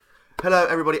Hello,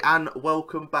 everybody, and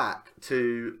welcome back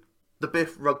to the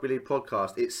BIFF Rugby League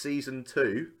Podcast. It's season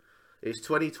 2. It's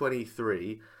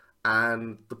 2023,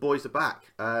 and the boys are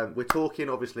back. We're talking,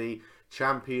 obviously,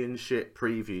 championship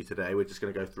preview today. We're just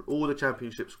going to go through all the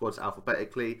championship squads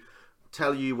alphabetically,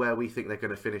 tell you where we think they're going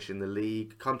to finish in the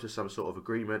league, come to some sort of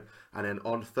agreement, and then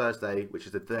on Thursday, which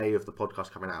is the day of the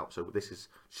podcast coming out, so this is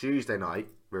Tuesday night,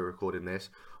 we're recording this.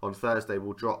 On Thursday,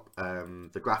 we'll drop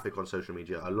the graphic on social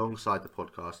media alongside the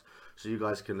podcast, so you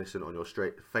guys can listen on your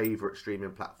favourite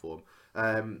streaming platform.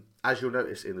 As you'll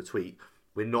notice in the tweet,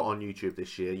 we're not on YouTube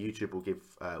this year. YouTube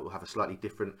will have a slightly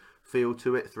different feel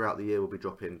to it. Throughout the year, we'll be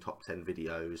dropping top 10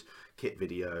 videos, kit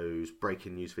videos,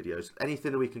 breaking news videos,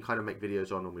 anything that we can kind of make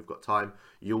videos on and we've got time,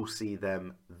 you'll see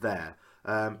them there.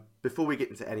 Before we get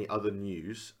into any other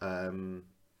news and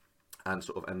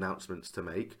sort of announcements to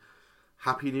make,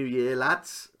 Happy New Year,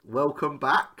 lads. Welcome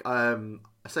back. I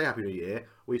say Happy New Year.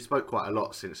 We spoke quite a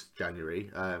lot since January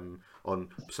on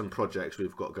some projects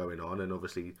we've got going on, and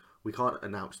obviously we can't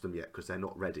announce them yet because they're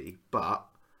not ready, but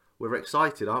we're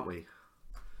excited, aren't we?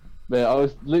 Mate, I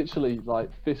was literally like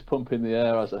fist pumping the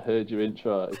air as I heard your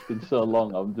intro. It's been so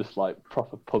long, I'm just like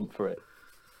proper pumped for it.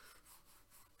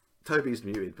 Toby's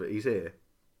muted, but he's here.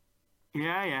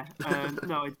 Yeah.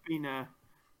 No,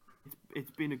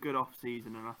 it's been a good off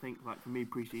season, and I think like for me,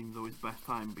 pre-season's always the best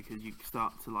time because you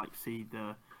start to like see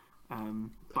the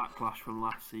backlash from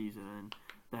last season, and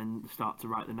then start to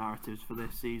write the narratives for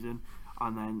this season,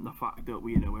 and then the fact that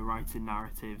we're writing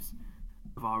narratives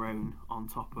of our own on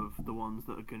top of the ones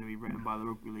that are going to be written by the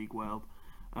rugby league world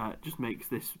just makes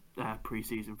this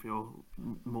pre-season feel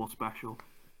more special.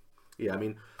 Yeah, I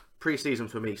mean, pre-season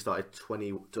for me started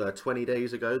 20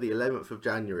 days ago. The 11th of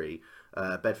January,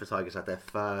 Bedford Tigers had their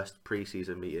first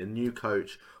pre-season meeting. New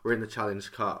coach, we're in the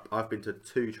Challenge Cup. I've been to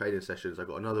 2 training sessions. I've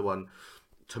got another one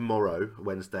tomorrow,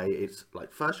 Wednesday. It's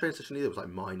like first training session either was like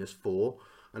 -4.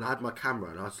 And I had my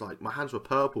camera, and I was like, my hands were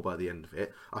purple by the end of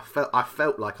it. I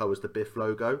felt like I was the BIFF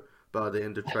logo by the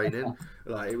end of training.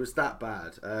 Like, it was that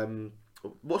bad.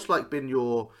 What's like been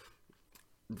your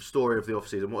story of the off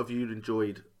season? What have you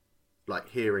enjoyed like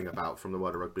hearing about from the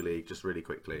world of rugby league? Just really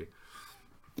quickly.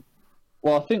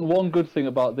 Well, I think one good thing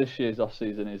about this year's off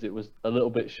season is it was a little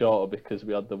bit shorter because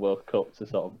we had the World Cup to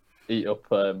sort of eat up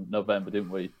November,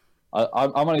 didn't we?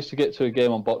 I managed to get to a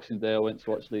game on Boxing Day. I went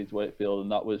to watch Leeds Wakefield,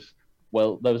 and that was.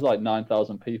 Well, there was like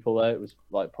 9,000 people there. It was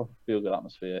like proper feel-good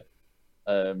atmosphere.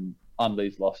 And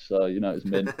Leeds lost, so, it was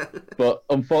mint. But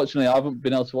unfortunately, I haven't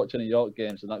been able to watch any York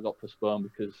games, and that got postponed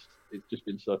because it's just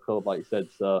been so cold, like you said.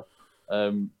 So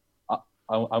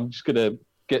I'm just going to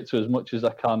get to as much as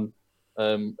I can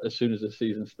as soon as the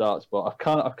season starts. But I've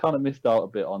kind of missed out a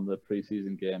bit on the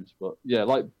pre-season games. But yeah,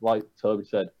 like Toby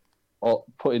said,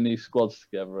 putting these squads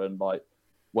together and like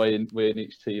weighing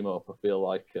each team up, I feel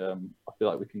like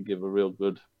we can give a real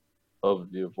good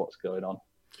overview of what's going on.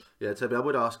 Yeah, Toby, I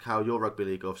would ask how your rugby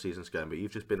league off season's going, but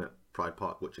you've just been at Pride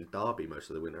Park watching Derby most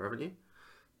of the winter, haven't you?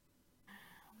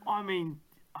 I mean,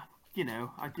 I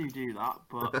do that,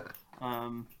 but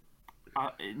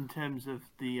in terms of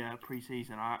the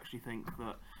pre-season, I actually think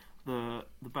that the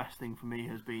best thing for me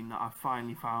has been that I've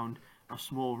finally found a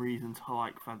small reason to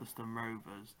like Featherstone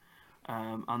Rovers,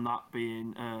 and that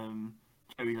being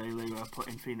Joey Leilua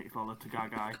putting Phoenix Lola to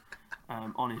Gagai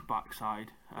on his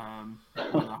backside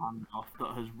with a handoff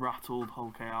that has rattled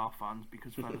Hull KR fans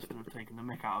because Featherstone have taken the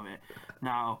mick out of it.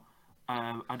 Now,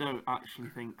 I don't actually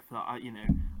think that, I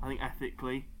think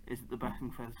ethically, is it the best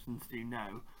thing Featherstone to do?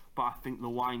 No. But I think the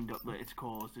wind-up that it's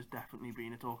caused has definitely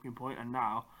been a talking point, and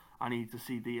now I need to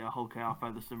see the Hull KR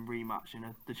Featherstone rematch in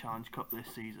the Challenge Cup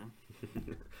this season.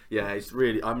 Yeah, it's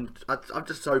really. I'm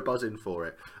just so buzzing for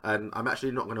it, and I'm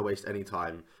actually not going to waste any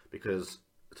time because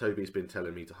Toby's been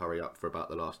telling me to hurry up for about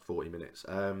the last 40 minutes.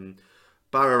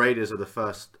 Barrow Raiders are the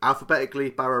first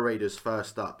alphabetically. Barrow Raiders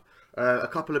first up. A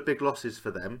couple of big losses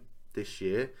for them this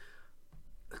year.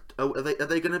 Are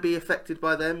they going to be affected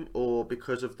by them, or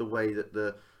because of the way that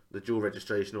the dual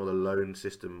registration or the loan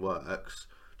system works?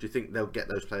 Do you think they'll get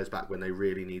those players back when they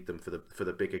really need them for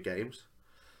the bigger games?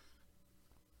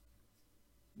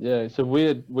 Yeah, it's a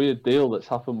weird deal that's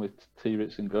happened with T.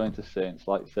 Ritson going to Saints,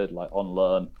 like you said, like on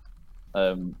loan.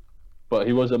 But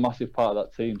he was a massive part of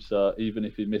that team, so even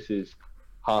if he misses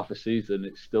half a season,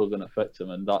 it's still going to affect him.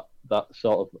 And that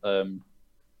sort of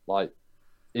like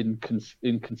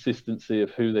inconsistency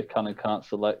of who they can and can't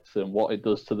select and what it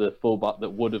does to the fullback that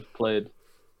would have played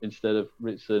instead of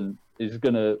Ritson is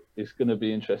gonna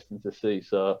be interesting to see.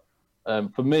 So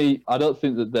for me, I don't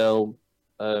think that they'll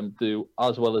do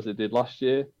as well as they did last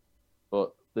year,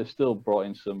 but they've still brought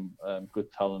in some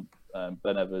good talent.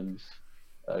 Ben Evans,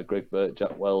 Greg Burt,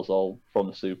 Jack Wells, all from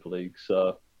the Super League.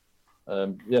 So,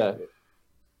 yeah.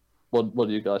 What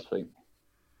do you guys think?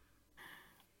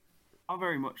 I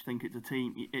very much think it's a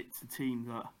team. It's a team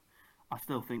that I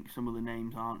still think some of the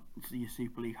names aren't your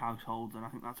Super League households, and I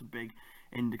think that's a big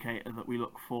indicator that we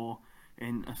look for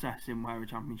in assessing where a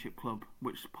Championship club,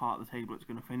 which part of the table it's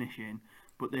going to finish in.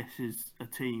 But this is a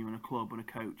team and a club and a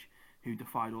coach who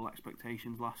defied all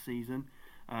expectations last season.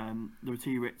 The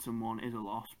T. Ritson one is a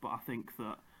loss, but I think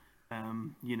that,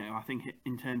 I think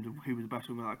in terms of who was the best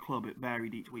one with that club, it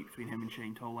varied each week between him and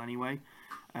Shane Toll anyway.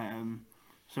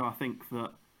 So I think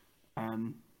that.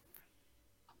 I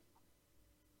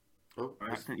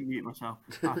accidentally mute myself.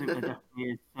 I think there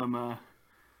definitely is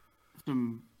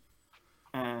some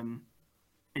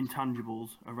intangibles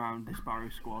around this Barrow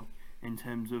squad in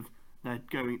terms of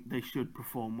they should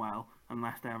perform well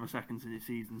unless they have a second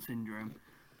season syndrome.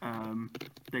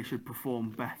 They should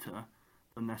perform better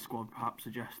than their squad perhaps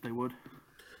suggests they would.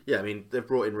 Yeah, I mean, they've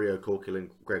brought in Rio Corkill and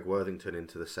Greg Worthington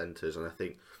into the centres, and I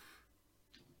think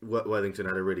Worthington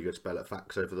had a really good spell at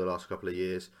Fax over the last couple of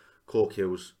years.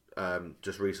 Corkill's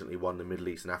just recently won the Middle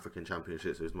East and African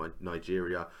Championships with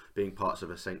Nigeria, being parts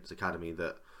of a Saints Academy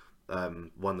that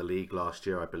won the league last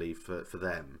year, I believe, for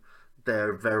them.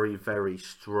 They're a very, very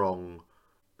strong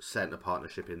centre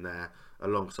partnership in there,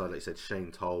 alongside, like you said,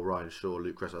 Shane Toll, Ryan Shaw,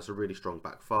 Luke Cresswell. That's a really strong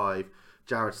back five.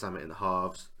 Jared Samet in the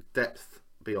halves. Depth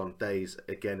beyond days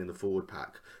again in the forward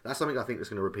pack. That's something I think that's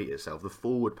going to repeat itself. The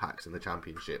forward packs in the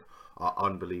Championship are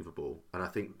unbelievable, and I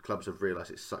think clubs have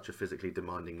realised it's such a physically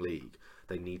demanding league.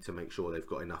 They need to make sure they've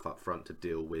got enough up front to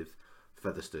deal with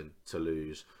Featherstone,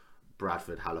 Toulouse,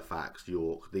 Bradford, Halifax,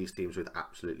 York. These teams with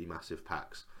absolutely massive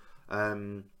packs.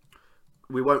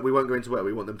 We won't go into where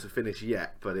we want them to finish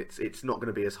yet, but it's not going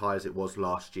to be as high as it was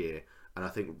last year. And I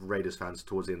think Raiders fans,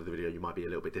 towards the end of the video, you might be a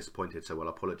little bit disappointed, so I'll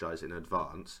apologise in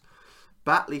advance.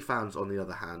 Batley fans, on the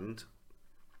other hand,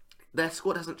 their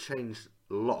squad hasn't changed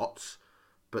lots,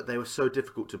 but they were so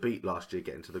difficult to beat last year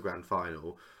getting to the grand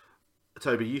final.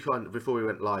 Toby, before we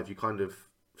went live, you kind of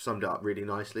summed it up really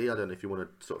nicely. I don't know if you want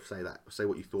to sort of say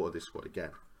what you thought of this squad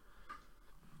again.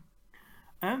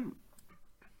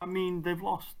 I mean, they've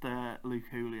lost Luke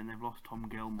Hooley and they've lost Tom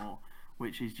Gilmore,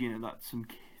 which is, that's some,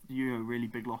 really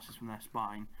big losses from their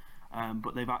spine.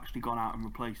 But they've actually gone out and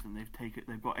replaced them.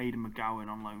 They've got Aidan McGowan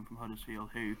on loan from Huddersfield,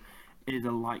 who is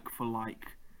a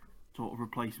like-for-like sort of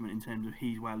replacement in terms of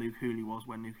he's where Luke Hooley was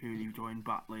when Luke Hooley joined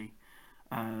Batley.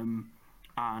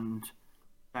 And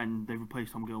then they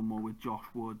replaced Tom Gilmore with Josh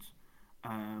Woods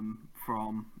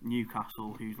from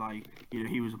Newcastle, who's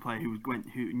he was a player who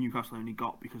Newcastle only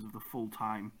got because of the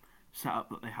full-time setup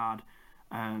that they had.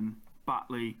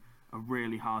 Batley are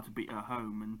really hard to beat at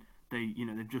home, and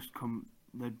they've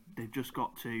just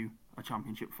got to a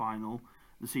Championship final.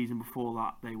 The season before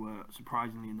that, they were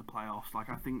surprisingly in the playoffs.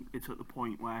 I think it's at the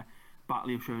point where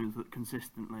Batley have shown us that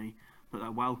consistently that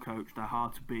they're well coached, they're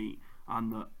hard to beat,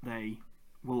 and that they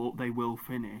will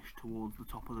finish towards the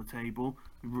top of the table,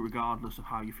 regardless of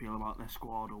how you feel about their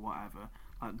squad or whatever.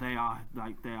 They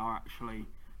are actually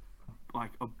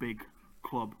a big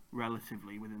club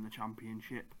relatively within the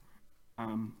Championship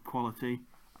quality,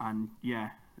 and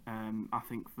I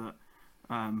think that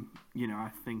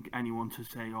I think anyone to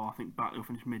say, I think Batley will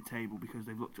finish mid-table because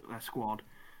they've looked at their squad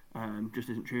just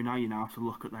isn't true. Now you have to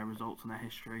look at their results and their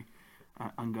history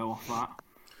and go off that.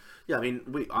 Yeah, I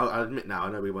mean, I admit now,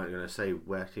 I know we weren't going to say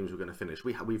where teams were going to finish.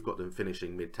 We've got them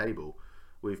finishing mid-table.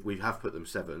 We have put them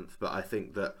 7th, but I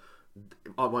think that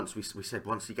once we said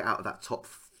once you get out of that top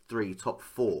 3, top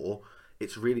 4,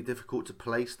 it's really difficult to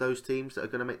place those teams that are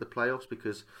going to make the playoffs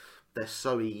because they're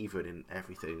so even in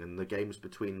everything, and the games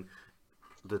between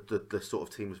the sort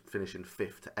of teams finishing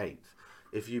 5th to 8th.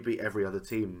 If you beat every other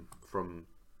team from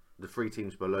the 3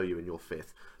 teams below you in your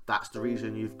 5th, that's the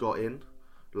reason you've got in.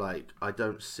 I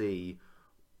don't see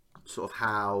sort of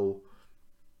how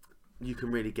you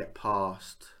can really get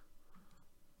past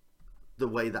the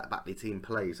way that Batley team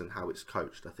plays and how it's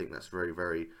coached. I think that's very,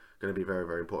 very going to be very,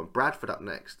 very important. Bradford up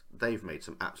next. They've made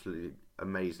some absolutely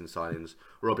amazing signings.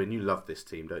 Robin, you love this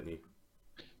team, don't you?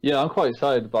 Yeah, I'm quite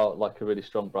excited about a really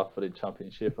strong Bradford in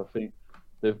Championship. I think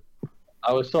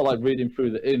I was sort of reading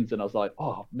through the ins and I was like,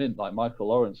 oh, mint, Michael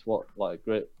Lawrence, what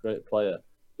great player.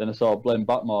 Then I saw Blaine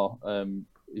Batmore.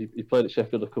 He played at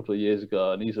Sheffield a couple of years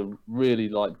ago, and he's a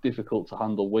really difficult to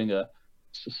handle winger,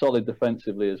 solid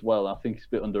defensively as well. I think he's a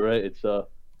bit underrated. So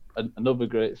another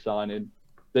great signing.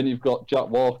 Then you've got Jack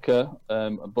Walker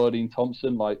and Bodine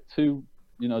Thompson, 2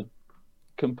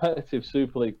 competitive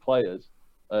Super League players.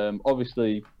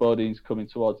 Obviously, Bodine's coming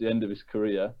towards the end of his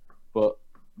career, but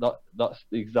that's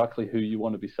exactly who you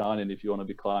want to be signing if you want to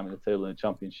be climbing the table in the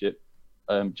Championship.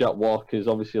 Jack Walker's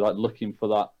obviously like looking for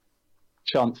that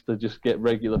chance to just get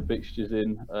regular fixtures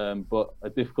in, but a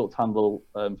difficult to handle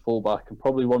fullback and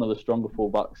probably one of the stronger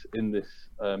fullbacks in this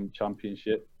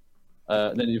championship.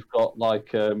 And then you've got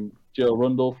like Joe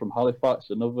Rundle from Halifax,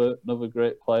 another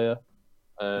great player,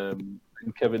 and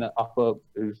Kevin Appa,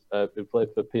 who played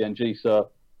for PNG. So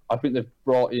I think they've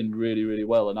brought in really, really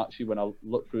well. And actually, when I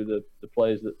look through the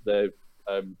players that they've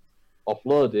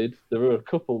offloaded, there are a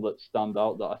couple that stand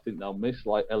out that I think they'll miss,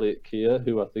 like Elliot Keir,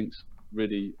 who I think's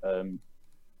really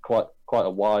quite a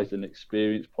wise and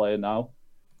experienced player now.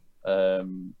 But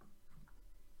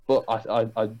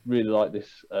I really like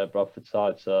this Bradford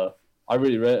side, so I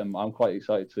really rate them. I'm quite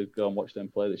excited to go and watch them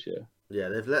play this year. Yeah,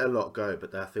 they've let a lot go,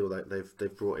 but I feel like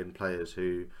they've brought in players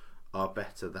who are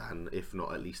better than, if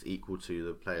not at least equal to,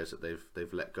 the players that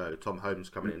they've let go. Tom Holmes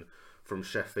coming in from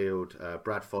Sheffield,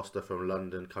 Brad Foster from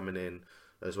London coming in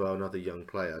as well, another young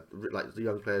player. Like the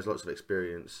young players, lots of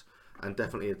experience, and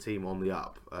definitely a team on the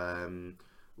up.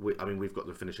 We've got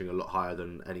them finishing a lot higher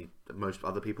than most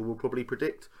other people will probably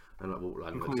predict, and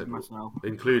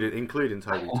including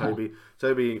Toby.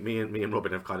 Toby, me and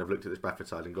Robin have kind of looked at this Bradford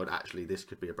side and gone, actually, this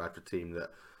could be a Bradford team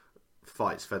that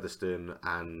fights Featherstone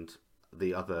and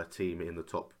the other team in the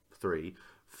top three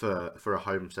for a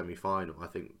home semi-final. I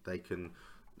think they can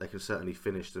certainly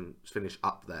finish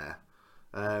up there.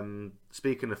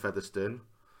 Speaking of Featherstone,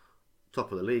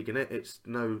 top of the league, innit? It's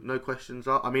no questions.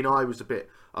 I mean, I was a bit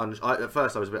at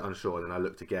first I was a bit unsure, and then I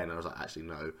looked again and I was like, actually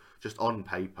no. Just on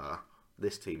paper,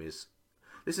 this is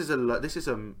a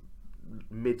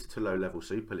mid to low level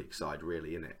Super League side,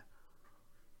 really, innit?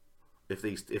 If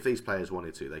these players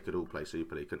wanted to, they could all play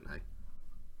Super League, couldn't they?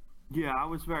 Yeah, I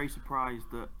was very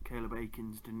surprised that Caleb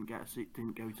Akins didn't go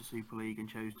to Super League and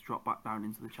chose to drop back down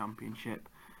into the Championship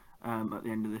at the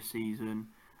end of this season.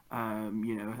 I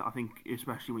think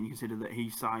especially when you consider that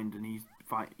he's signed and he's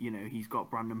got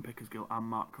Brandon Pickersgill and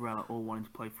Mark Corella all wanting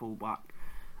to play fullback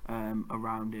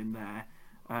around him there.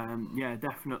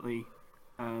 Definitely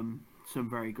some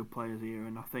very good players here,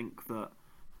 and I think that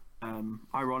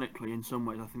ironically, in some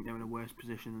ways, I think they're in a worse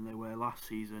position than they were last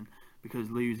season, because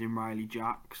losing Riley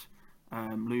Jacks,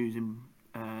 losing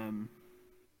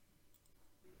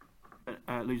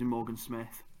Morgan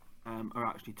Smith are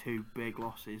actually two big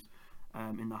losses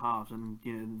in the halves, and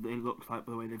it looks like,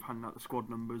 by the way they've handed out the squad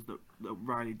numbers, that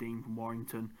Riley Dean from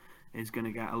Warrington is going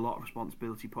to get a lot of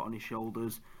responsibility put on his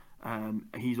shoulders.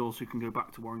 He's also can go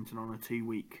back to Warrington on a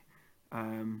 2-week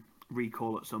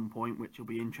recall at some point, which will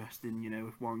be interesting.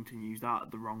 If Warrington use that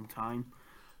at the wrong time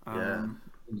for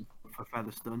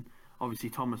Featherstone. Obviously,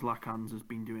 Thomas Lacans has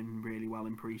been doing really well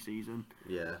in pre-season.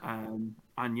 Yeah.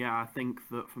 I think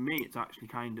that for me, it's actually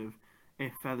kind of,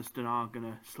 if Featherstone are going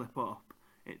to slip up,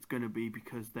 it's going to be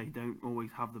because they don't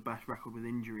always have the best record with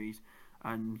injuries.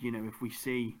 And if we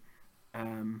see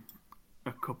a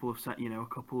couple of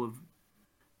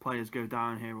players go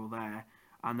down here or there,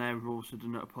 and they're also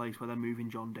done at a place where they're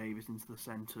moving John Davis into the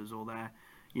centres, or they're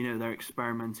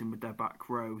experimenting with their back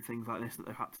row, things like this that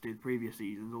they've had to do the previous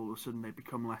seasons. All of a sudden, they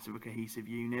become less of a cohesive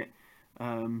unit.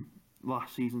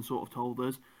 Last season sort of told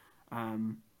us.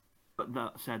 But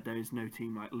that said, there is no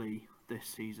team like Lee this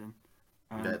season.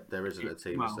 There isn't a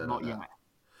team. Well, not yet.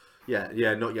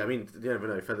 Yeah, not yet. I mean, you never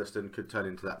know. Featherstone could turn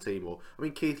into that team,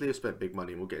 Keighley has spent big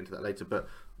money, and we'll get into that later. But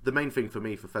the main thing for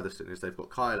me for Featherstone is they've got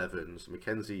Kyle Evans,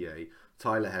 Mackenzie Yeh,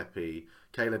 Tyler Heppy,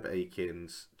 Caleb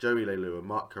Akins, Joey Leilua,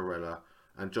 Mark Corella,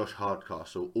 and Josh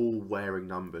Hardcastle, all wearing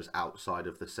numbers outside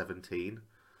of the 17.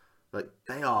 Like,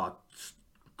 they are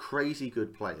crazy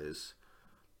good players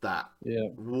that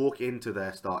walk into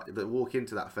that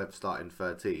Fev starting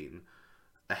 13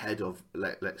 ahead of,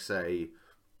 let's say,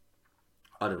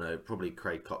 I don't know, probably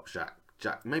Craig Klopschak.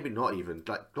 Jack, maybe not even.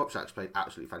 Like, Klopschak's played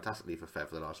absolutely fantastically for Fev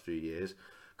for the last few years.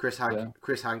 Chris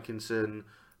Hankinson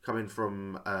coming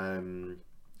from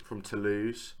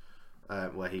Toulouse,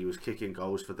 where he was kicking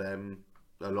goals for them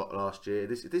a lot last year.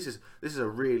 This is a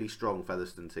really strong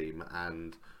Featherstone team,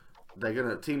 and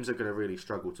teams are gonna really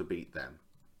struggle to beat them.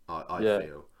 I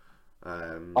feel.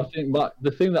 I think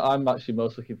the thing that I'm actually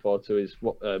most looking forward to is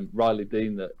what Riley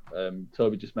Dean that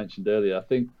Toby just mentioned earlier. I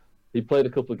think he played a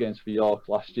couple of games for York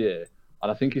last year,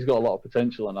 and I think he's got a lot of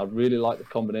potential, and I really like the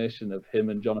combination of him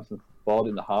and Jonathan Ford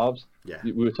in the halves. Yeah.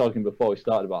 We were talking before we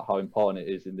started about how important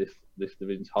it is in this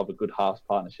division to have a good halves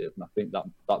partnership, and I think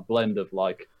that blend of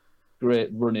like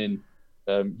great running,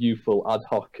 youthful ad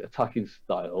hoc attacking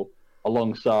style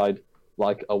alongside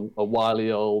like a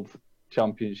wily old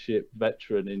Championship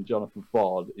veteran in Jonathan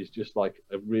Ford is just like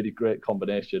a really great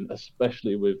combination,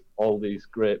 especially with all these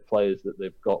great players that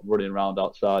they've got running around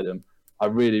outside them. I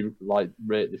really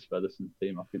rate this Featherstone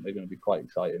team. I think they're going to be quite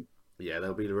exciting. Yeah,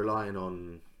 they'll be relying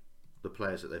on the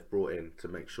players that they've brought in to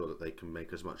make sure that they can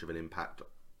make as much of an impact,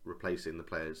 replacing the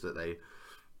players that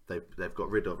they've got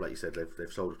rid of. Like you said,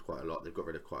 they've sold quite a lot, they've got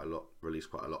rid of quite a lot, released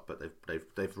quite a lot, but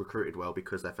they've recruited well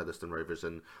because they're Featherstone Rovers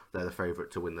and they're the favourite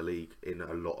to win the league in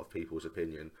a lot of people's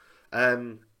opinion.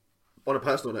 On a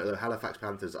personal note, though, Halifax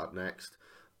Panthers up next.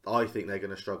 I think they're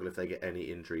going to struggle if they get any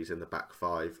injuries in the back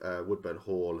five. Woodburn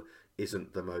Hall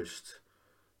isn't the most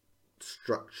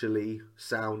structurally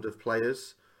sound of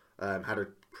players. Had a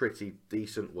pretty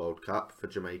decent World Cup for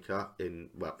Jamaica in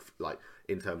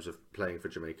terms of playing for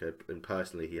Jamaica, and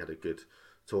personally he had a good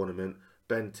tournament.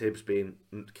 Ben Tibbs being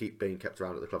kept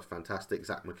around at the club's fantastic.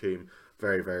 Zach McComb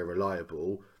very, very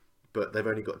reliable, but they've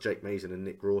only got Jake Mason and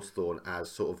Nick Rawsthorne as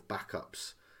sort of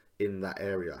backups in that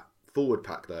area. Forward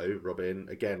pack though, Robin,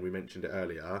 again we mentioned it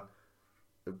earlier,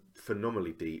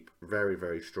 phenomenally deep, very,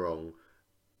 very strong.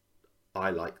 I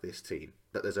like this team,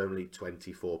 that there's only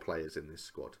 24 players in this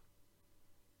squad.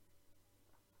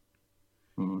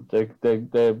 They're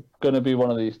going to be one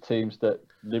of these teams that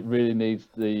really needs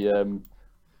the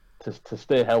to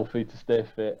stay healthy, to stay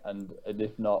fit, and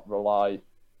if not, rely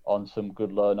on some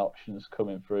good loan options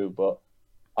coming through. But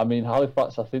I mean,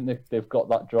 Halifax, I think they've got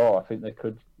that draw. I think they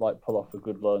could pull off a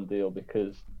good loan deal,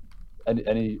 because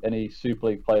any Super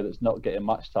League player that's not getting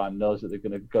match time knows that they're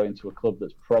going to go into a club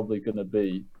that's probably going to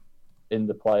be in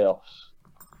the playoffs,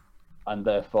 and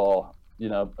therefore,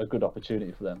 a good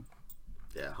opportunity for them.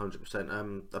 Yeah,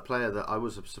 100%. A player that I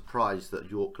was surprised that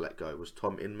York let go was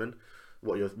Tom Inman.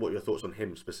 What are your thoughts on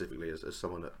him specifically, as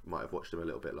someone that might have watched him a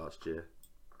little bit last year?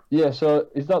 Yeah, so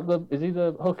is he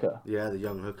the hooker? Yeah, the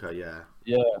young hooker. Yeah.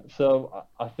 Yeah. So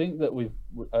I think that we've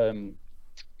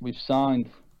signed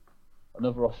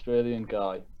another Australian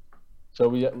guy. So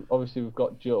we've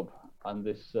got Jubb and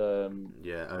this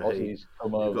Aussie's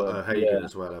come over. You've got O'Hagan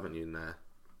as well, haven't you, in there?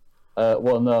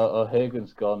 Well, no,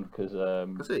 O'Hagan's gone because.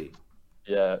 Has he?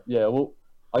 Yeah. Well,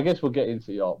 I guess we'll get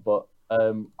into York, but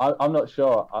I'm not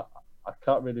sure. I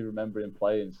can't really remember him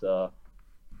playing. So,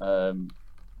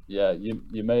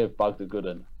 you may have bagged a good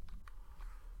one.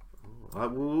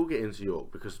 We'll get into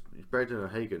York because Brendan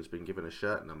O'Hagan's been given a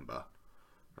shirt number,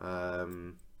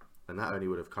 and that only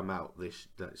would have come out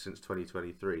since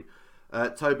 2023.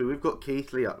 Toby, we've got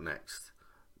Keighley up next.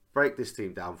 Break this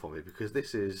team down for me, because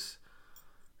this is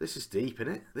deep,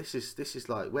 isn't it? This is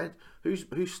like,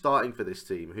 who's starting for this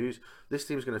team? This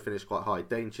team's going to finish quite high.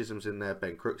 Dane Chisholm's in there,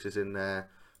 Ben Crooks is in there,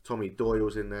 Tommy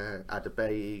Doyle's in there,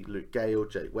 Adebayi, Luke Gale,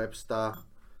 Jake Webster.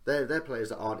 They're players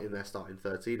that aren't in their starting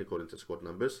 13 according to squad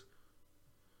numbers.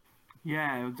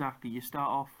 Yeah, exactly. You start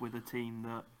off with a team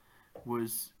that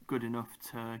was good enough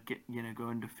to go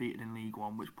undefeated in League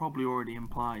One, which probably already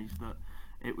implies that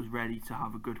it was ready to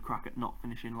have a good crack at not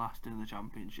finishing last in the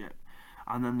Championship.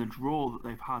 And then the draw that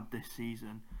they've had this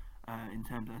season, in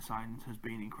terms of their signings, has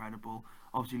been incredible.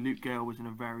 Obviously, Luke Gale was in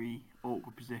a very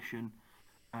awkward position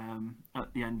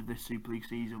at the end of this Super League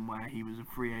season, where he was a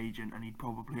free agent and he'd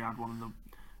probably had one of the,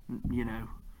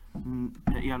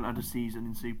 he hadn't had a season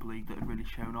in Super League that had really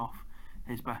shown off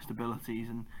his best abilities,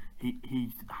 and he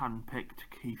handpicked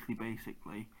Keighley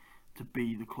basically to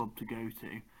be the club to go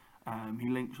to. He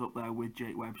links up there with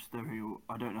Jake Webster, who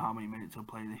I don't know how many minutes he'll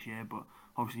play this year, but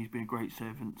obviously he's been a great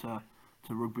servant to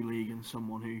rugby league and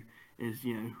someone who is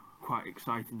quite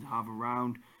exciting to have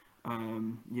around.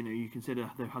 You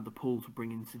consider they've had the pull to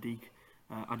bring in Sadiq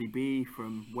Adebayi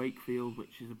from Wakefield,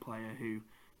 which is a player who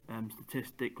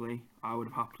statistically I would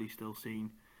have happily still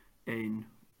seen in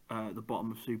the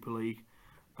bottom of Super League.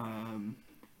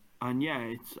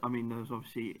 There's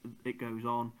obviously, it goes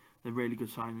on. They're really good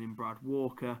signing in Brad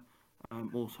Walker,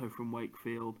 also from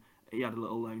Wakefield. He had a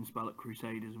little loan spell at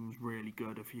Crusaders and was really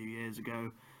good a few years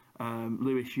ago.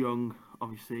 Lewis Young,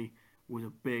 obviously, was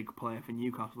a big player for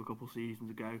Newcastle a couple of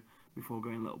seasons ago before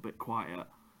going a little bit quiet.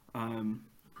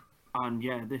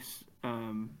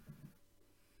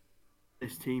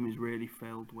 This team is really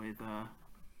filled with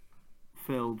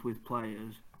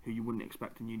players who you wouldn't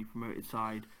expect a newly promoted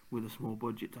side with a small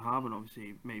budget to have, and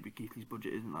obviously maybe Keighley's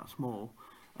budget isn't that small.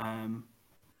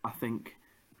 I think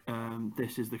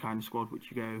this is the kind of squad which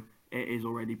you go, it is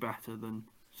already better than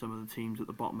some of the teams at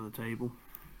the bottom of the table.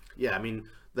 Yeah, I mean,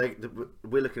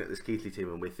 we're looking at this Keighley team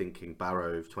and we're thinking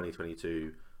Barrow of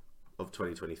 2022, of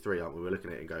 2023, aren't we? We're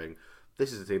looking at it and going,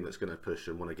 this is a team that's going to push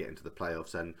and want to get into the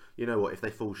playoffs, and you know what, if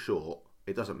they fall short,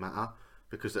 it doesn't matter,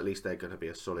 because at least they're going to be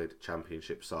a solid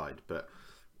Championship side. But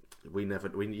you never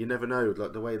know.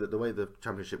 Like the way the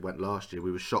Championship went last year,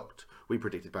 we were shocked. We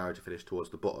predicted Barrow to finish towards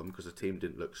the bottom because the team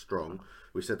didn't look strong.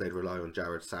 We said they'd rely on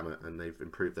Jared Samet, and they've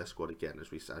improved their squad again,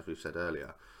 as we've said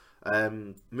earlier.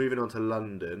 Moving on to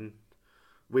London,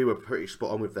 we were pretty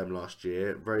spot on with them last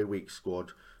year. Very weak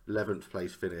squad, 11th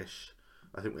place finish.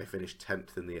 I think they finished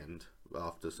 10th in the end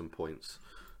after some points,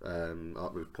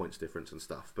 with points difference and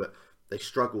stuff. But they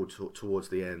struggled towards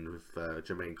the end with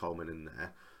Jermaine Coleman in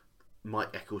there. Mike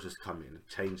Eccles has come in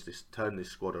and turned this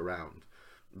squad around.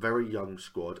 Very young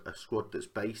squad, a squad that's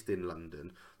based in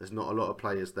London. There's not a lot of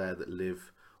players there that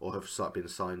live or have been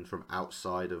signed from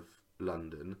outside of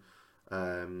London.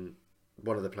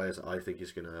 One of the players that I think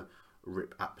is going to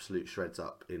rip absolute shreds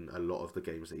up in a lot of the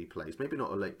games that he plays. Maybe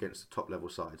not against the top level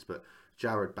sides, but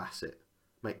Jared Bassett.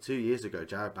 Mate, 2 years ago,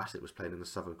 Jared Bassett was playing in the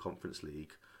Southern Conference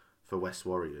League for West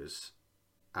Warriors,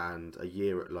 and a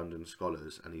year at London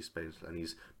Scholars, and he's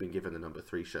been given the number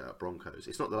 3 shirt at Broncos.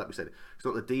 It's not like we said, it's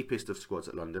not the deepest of squads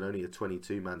at London, only a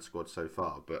 22-man squad so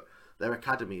far, but their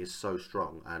academy is so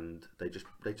strong, and they just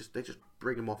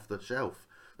bring him off the shelf.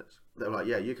 They're like,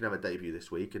 yeah, you can have a debut this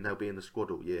week, and they'll be in the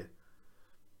squad all year.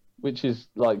 Which is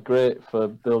like great for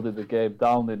building the game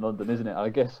down in London, isn't it? I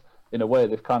guess in a way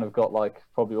they've kind of got like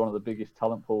probably one of the biggest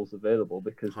talent pools available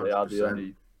because 100%. They are the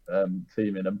only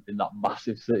team in that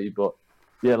massive city. But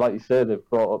yeah, like you say, they've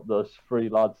brought up those 3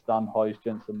 lads, Dan Hoyes,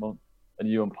 Jensen Monk, and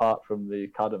Ewan Park from the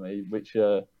academy, which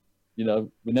we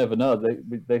never know.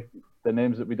 They're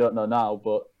names that we don't know now,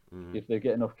 but if they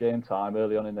get enough game time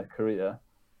early on in their career,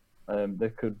 they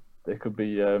could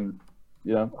be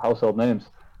household names.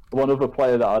 One other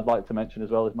player that I'd like to mention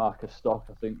as well is Marcus Stock.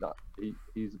 I think that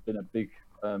he's been a big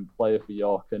player for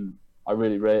York, and I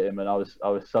really rate him. And I was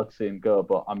sad to see him go,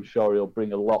 but I'm sure he'll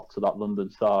bring a lot to that London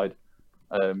side,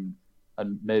 and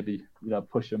maybe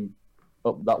push them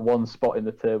up that one spot in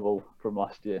the table from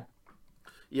last year.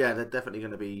 Yeah, they're definitely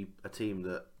going to be a team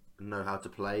that know how to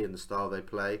play and the style they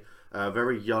play.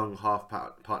 Very young half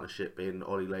partnership in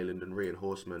Ollie Leyland and Rian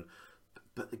Horseman,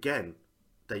 but again,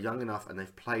 they're young enough and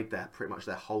they've played pretty much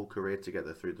their whole career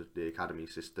together through the academy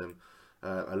system.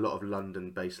 A lot of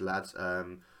London-based lads.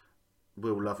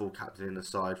 Will Lovell captaining the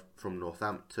side from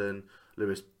Northampton.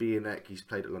 Lewis Bienek, he's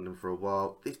played at London for a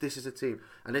while. This is a team,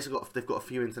 and they've got a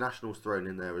few internationals thrown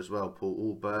in there as well. Paul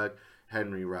Allberg,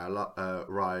 Henry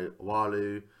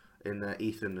Raiwalu in there,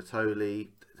 Ethan Natoli.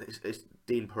 It's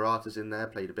Dean Parata's in there,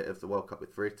 played a bit of the World Cup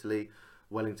for Italy.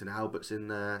 Wellington Albert's in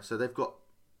there, so they've got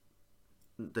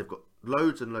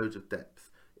loads and loads of depth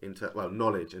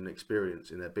knowledge and experience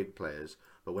in their big players.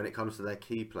 But when it comes to their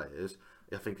key players,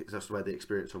 I think that's where the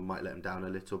experience might let them down a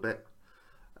little bit.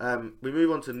 We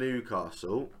move on to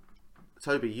Newcastle.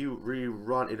 Toby, you really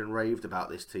ranted and raved about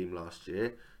this team last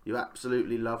year. You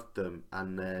absolutely loved them,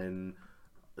 and then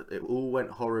it all went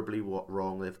horribly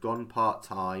wrong. They've gone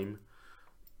part-time.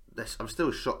 I'm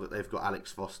still shocked that they've got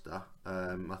Alex Foster.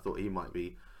 I thought he might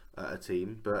be a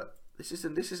team, but this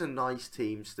is a nice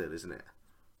team still, isn't it?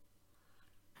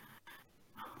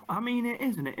 I mean, it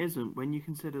is and it isn't when you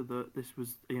consider that this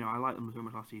was, I liked them so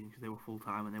much last season because they were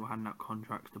full-time and they were handing out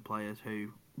contracts to players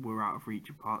who were out of reach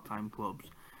of part-time clubs.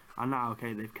 And now,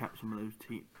 okay, they've kept some of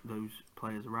those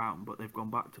players around, but they've gone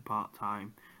back to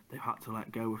part-time. They've had to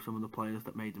let go of some of the players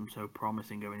that made them so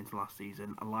promising going into last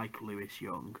season, like Lewis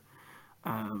Young.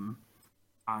 And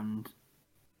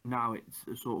now it's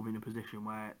sort of in a position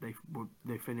where they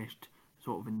finished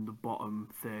sort of in the bottom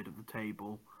third of the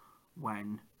table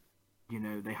when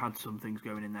they had some things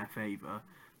going in their favour.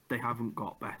 They haven't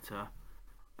got better.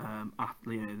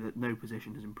 No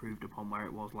position has improved upon where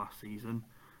it was last season,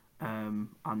 and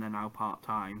they're now part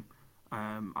time.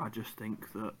 I just think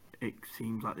that it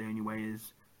seems like the only way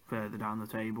is further down the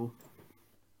table.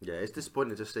 Yeah, it's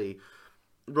disappointing to see.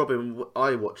 Robin,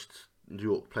 I watched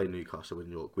York play Newcastle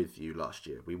in York with you last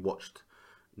year. We watched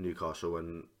Newcastle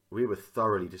and we were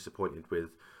thoroughly disappointed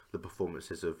with the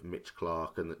performances of Mitch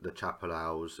Clark and the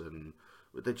Chapelhows, and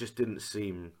they just didn't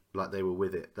seem like they were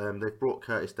with it. They've brought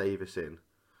Curtis Davis in,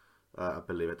 I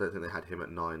believe. I don't think they had him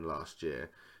at 9 last year.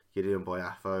 Gideon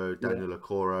Boyafo, Daniel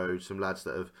Okoro, some lads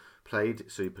that have played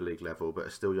Super League level but are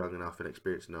still young enough and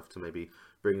experienced enough to maybe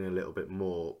bring in a little bit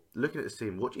more. Looking at this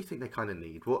team, what do you think they kind of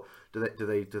need? What do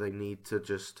they need to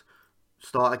just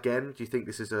start again? Do you think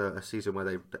this is a season where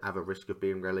they have a risk of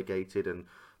being relegated and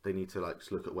they need to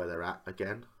just look at where they're at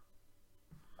again?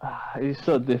 It's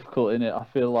so difficult, isn't it? I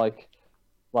feel like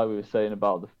we were saying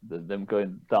about them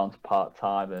going down to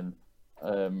part-time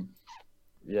and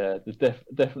there's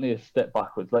definitely a step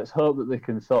backwards. Let's hope that they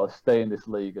can sort of stay in this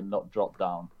league and not drop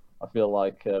down. I feel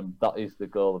like that is the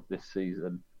goal of this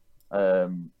season.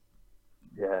 Again,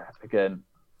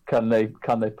 can they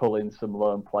pull in some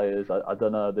loan players? I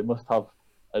don't know. They must have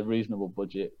a reasonable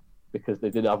budget because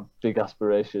they did have big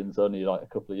aspirations only like a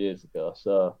couple of years ago.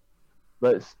 So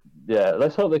let's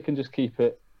hope they can just keep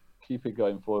it keep it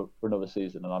going for another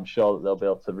season, and I'm sure that they'll be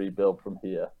able to rebuild from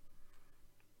here.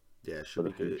 Yeah, it should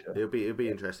be good. It'll be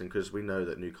interesting because we know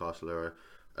that Newcastle are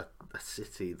a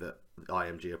city that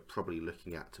IMG are probably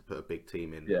looking at to put a big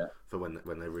team in for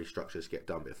when their restructures get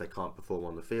done. But if they can't perform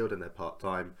on the field and they're part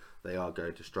time, they are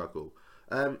going to struggle.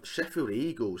 Sheffield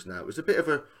Eagles now, it was a bit of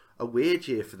a weird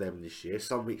year for them this year.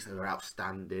 Some weeks they were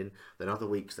outstanding, then other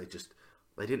weeks they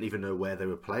didn't even know where they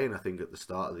were playing. I think at the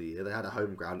start of the year they had a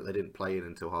home ground that they didn't play in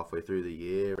until halfway through the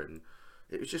year, and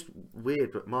it was just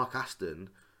weird. But Mark Aston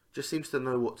just seems to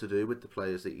know what to do with the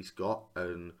players that he's got,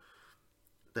 and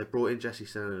they've brought in Jesse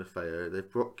Senna-Feo,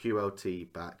 they've brought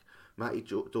QLT back, Matty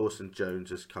Dawson-Jones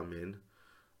has come in.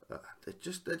 It's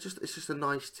just a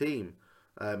nice team.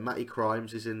 Matty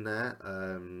Crimes is in there.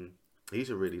 He's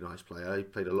a really nice player. He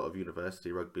played a lot of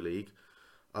university rugby league.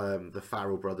 The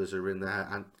Farrell brothers are in there,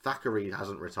 and Thackeray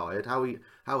hasn't retired.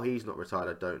 How he's not retired,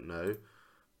 I don't know.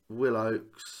 Will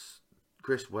Oakes,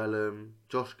 Chris Wellham,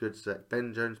 Josh Goodsett,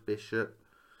 Ben Jones-Bishop,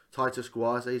 Titus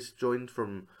Guaze's joined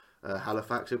from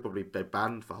Halifax. He'll probably be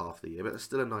banned for half the year, but that's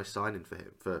still a nice signing for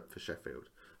him, for Sheffield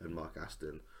and Mark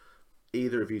Aston.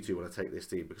 Either of you two want to take this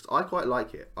team? Because I quite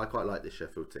like it. I quite like this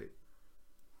Sheffield team.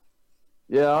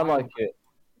 Yeah, I like it.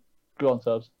 Go on,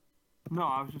 Tubbs. No,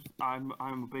 I'm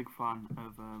a big fan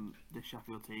of this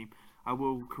Sheffield team. I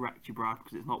will correct you, Brad,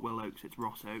 because it's not Will Oakes, it's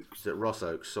Ross Oakes. Is it Ross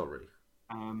Oakes? Sorry.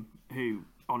 Who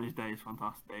on his day is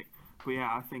fantastic. But yeah,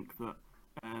 I think that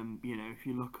if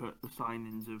you look at the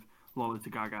signings of Lola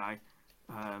Tagagai,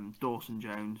 Dawson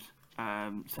Jones,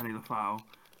 Senny Lafau,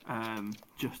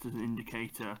 just as an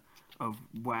indicator of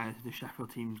where the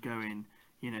Sheffield team's going,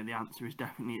 the answer is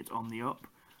definitely it's on the up.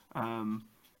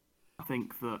 I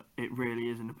think that it really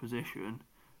is in a position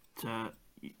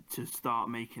to start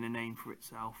making a name for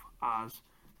itself as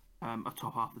a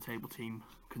top half of the table team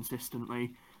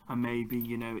consistently, and maybe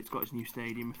it's got its new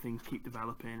stadium. If things keep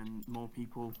developing and more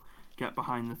people get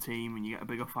behind the team and you get a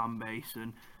bigger fan base,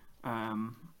 and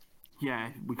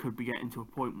we could be getting to a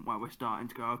point where we're starting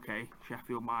to go, okay,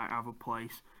 Sheffield might have a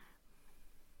place,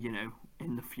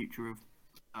 in the future of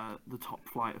the top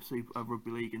flight of rugby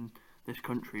league in this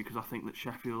country, because I think that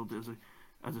Sheffield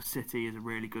as a city is a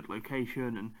really good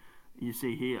location, and you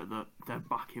see here that they're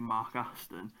backing Mark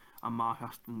Aston, and Mark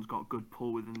Aston's got good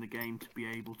pull within the game to be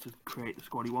able to create the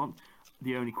squad he wants.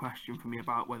 The only question for me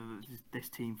about whether this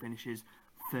team finishes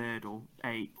 3rd or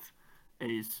 8th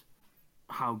is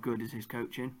how good is his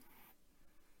coaching.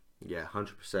 Yeah,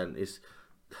 100%.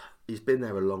 He's been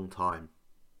there a long time,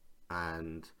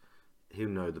 and he'll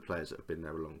know the players that have been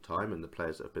there a long time, and the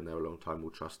players that have been there a long time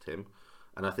will trust him.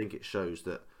 And I think it shows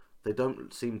that they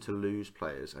don't seem to lose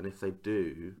players, and if they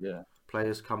do,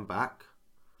 players come back.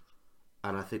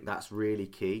 And I think that's really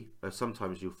key.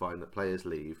 Sometimes you'll find that players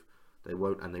leave, they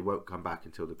won't come back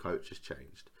until the coach has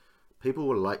changed. People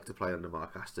will like to play under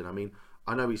Mark Aston. I mean,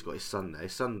 I know he's got his son there.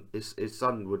 His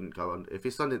son wouldn't go on. If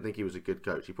his son didn't think he was a good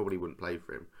coach, he probably wouldn't play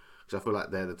for him. Because I feel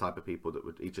like they're the type of people that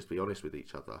he'd just be honest with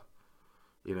each other.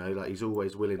 Like he's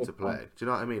always willing to play. Do you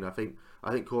know what I mean? I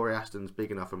think Corey Aston's big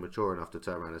enough and mature enough to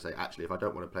turn around and say, actually, if I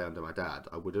don't want to play under my dad,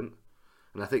 I wouldn't.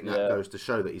 And I think that goes to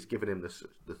show that he's given him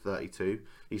the 32.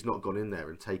 He's not gone in there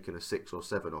and taken a 6 or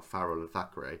 7 off Farrell and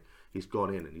Thackeray. He's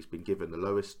gone in and he's been given the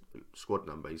lowest squad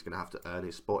number. He's going to have to earn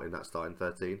his spot in that starting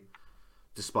 13,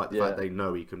 despite the fact they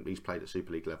know he's played at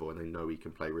Super League level and they know he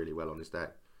can play really well on his day.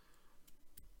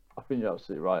 I think you're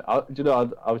absolutely right.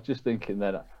 I was just thinking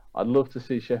then, I'd love to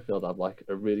see Sheffield have like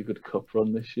a really good cup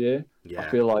run this year. Yeah. I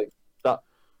feel like that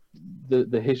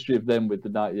the history of them with the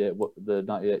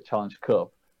 98 Challenge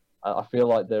Cup, I feel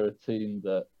like they're a team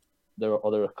that they're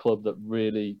a club that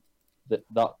really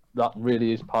that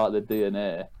really is part of the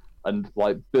DNA, and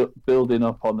like building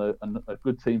up on a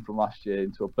good team from last year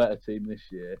into a better team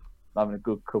this year, having a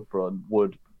good cup run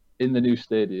in the new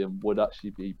stadium would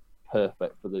actually be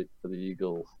perfect for the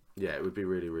Eagles. Yeah, it would be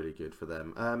really, really good for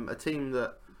them. A team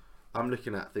that I'm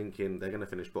looking at thinking they're going to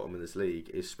finish bottom in this league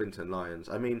is Swinton Lions.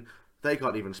 I mean, they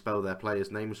can't even spell their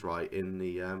players' names right in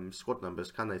the squad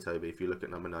numbers, can they, Toby, if you look at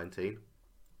number 19?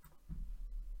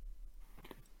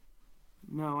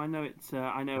 No, I know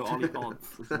I know Ollie Odds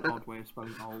is an odd way of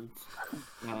spelling olds.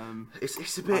 It's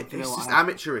just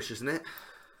amateurish, isn't it?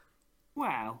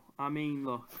 Well, I mean,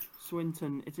 look,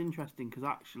 Swinton, it's interesting because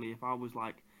actually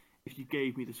if you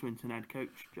gave me the Swinton head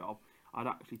coach job, I'd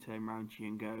actually turn around to you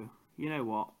and go, you know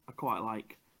what, I quite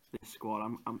like this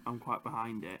squad. I'm quite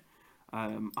behind it.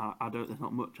 There's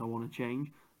not much I want to change,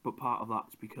 but part of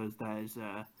that's because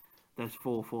there's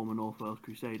 4 former North Wales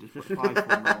Crusaders, but 5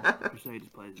 former North Crusaders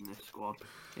players in this squad,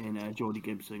 in Geordie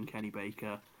Gibson, Kenny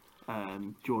Baker,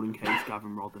 Jordan Case,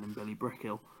 Gavin Rodden and Billy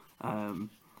Brickhill.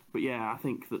 But yeah, I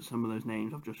think that some of those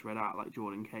names I've just read out, like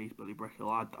Jordan Case, Billy Brickell,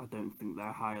 I don't think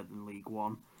they're higher than League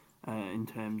One in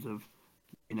terms of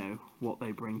what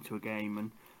they bring to a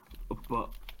game. But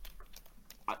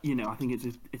I think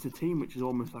it's a team which is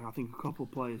almost like, I think a couple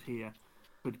of players here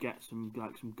could get some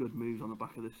good moves on the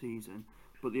back of the season,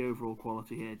 but the overall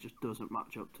quality here just doesn't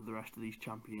match up to the rest of these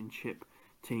championship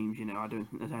teams. I don't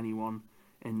think there's anyone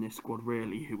in this squad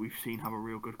really who we've seen have a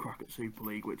real good crack at Super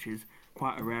League, which is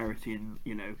quite a rarity in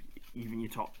even your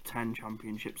top 10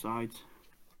 championship sides.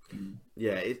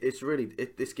 Yeah,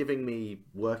 it's giving me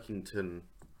Workington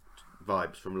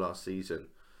vibes from last season.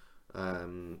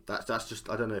 That's just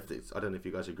I don't know if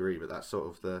you guys agree, but that's sort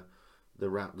of the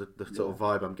sort of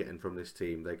vibe I'm getting from this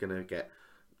team. They're gonna get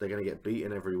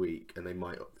beaten every week, and they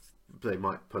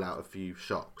might pull out a few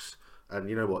shocks. And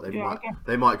you know what,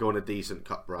 they might go on a decent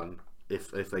cup run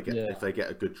if they get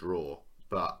a good draw.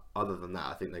 But other than that,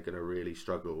 I think they're going to really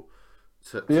struggle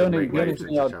to make waves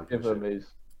into the championship. Give them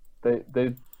is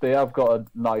they have got a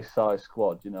nice size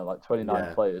squad. Like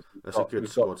 29 players. That's a good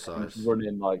squad size.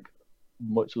 Running like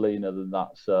much leaner than that,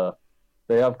 so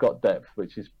they have got depth,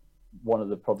 which is one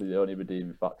of probably the only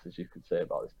redeeming factors you could say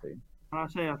about this team.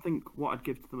 And I think what I'd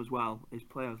give to them as well is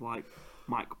players like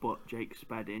Mike Butt, Jake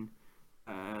Spedding,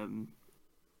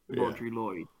 Rodri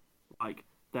Lloyd. Like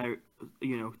they're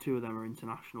two of them are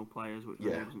international players, which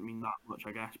doesn't mean that much,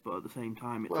 I guess. But at the same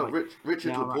time, it's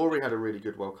Richard Labori had a really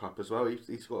good World Cup as well.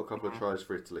 He's got a couple of tries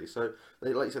for Italy. So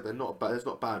like you said, they're not bad. There's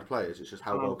not bad players. It's just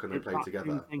how well can they play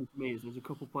together. The thing for me is there's a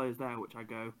couple of players there which I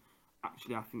go,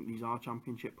 actually I think these are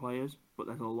championship players, but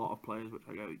there's a lot of players which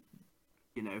I go,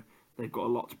 they've got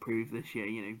a lot to prove this year.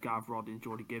 Gav Roddins,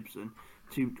 Jordy Gibson,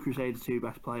 Crusaders' two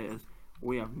best players. They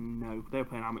were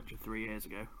playing amateur 3 years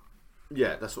ago.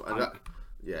 Yeah, that's what.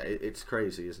 It's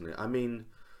crazy, isn't it? I mean,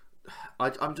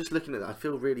 I'm just looking at that. I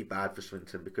feel really bad for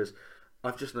Swinton because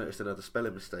I've just noticed another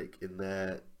spelling mistake in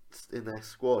their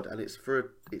squad, and it's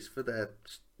for their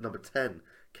number 10.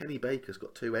 Kenny Baker's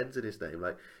got 2 N's in his name.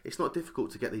 Like, it's not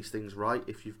difficult to get these things right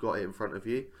if you've got it in front of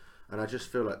you. And I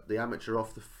just feel like the amateur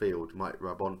off the field might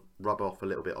rub off a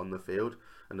little bit on the field,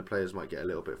 and the players might get a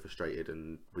little bit frustrated,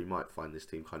 and we might find this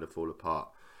team kind of fall apart.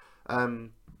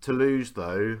 Toulouse,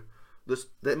 though,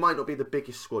 it might not be the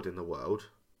biggest squad in the world,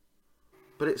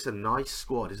 but it's a nice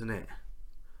squad, isn't it?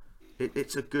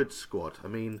 It's a good squad. I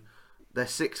mean, their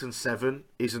 6 and 7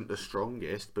 isn't the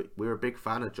strongest, but we're a big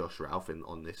fan of Josh Ralph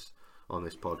on this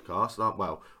podcast.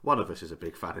 Well, one of us is a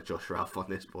big fan of Josh Ralph on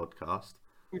this podcast.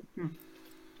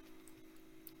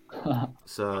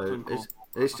 So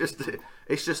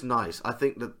it's just nice. I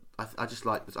think that I just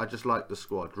like the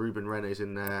squad. Ruben Rene's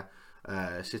in there.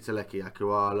 Sitaleki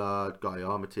Akuala, Guy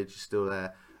Armitage is still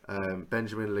there.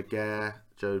 Benjamin Laguerre,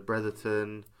 Joe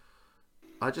Bretherton.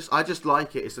 I just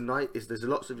like it. There's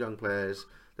lots of young players.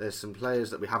 There's some players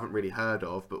that we haven't really heard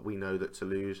of, but we know that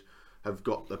Toulouse have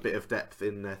got a bit of depth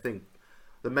in their thing.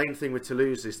 The main thing with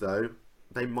Toulouse is, though,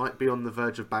 they might be on the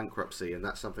verge of bankruptcy, and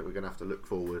that's something we're going to have to look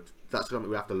forward. That's something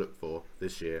we have to look for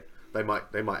this year. They might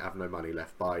have no money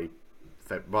left by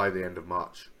the end of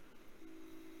March.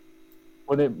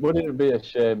 Wouldn't it be a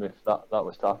shame if that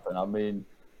was to happen? I mean,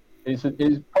 it's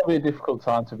probably a difficult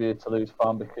time to be a Toulouse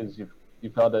fan because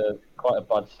you've had quite a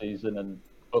bad season,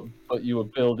 but you were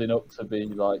building up to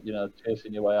be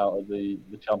chasing your way out of the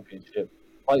championship.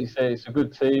 Like you say, it's a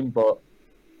good team, but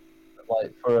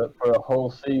like for a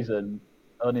whole season,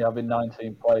 only having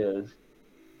 19 players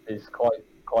is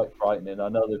quite frightening. I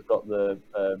know they've got the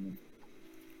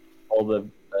all the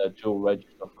dual reg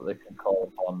stuff that they can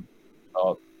call upon,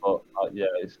 but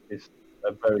it's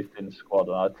a very thin squad,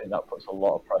 and I think that puts a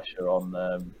lot of pressure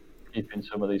on keeping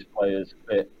some of these players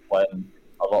fit when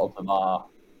a lot of them are,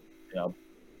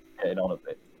 getting on a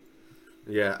bit.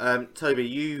 Yeah, Toby,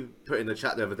 you put in the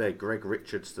chat the other day, Greg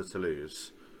Richards to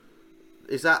Toulouse.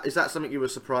 Is that something you were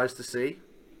surprised to see?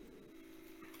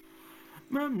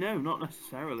 No, not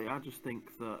necessarily. I just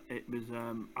think that it was.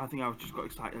 I think I was just got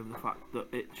excited over the fact that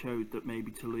it showed that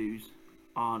maybe Toulouse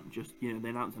aren't just. They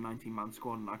announced a 19-man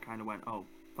squad, and I kind of went, "Oh,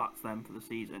 that's them for the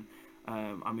season."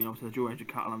 I mean, obviously, the dual edge of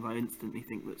Catalans, I instantly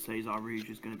think that Cesar Rouge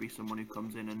is going to be someone who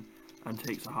comes in and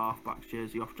takes a halfback's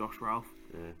jersey off Josh Ralph.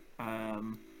 Yeah.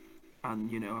 And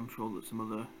I'm sure that some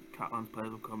other Catalans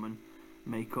players will come and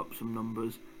make up some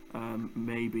numbers.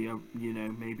 Maybe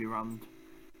around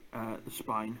the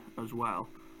spine as well.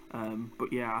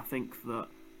 But yeah, I think that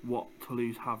what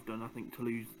Toulouse have done,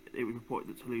 it was reported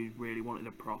that Toulouse really wanted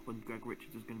a prop and Greg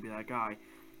Richards is going to be their guy.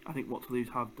 I think what Toulouse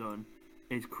have done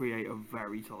is create a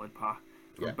very solid pack.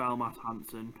 From Belmas,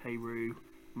 Hansen, Peru,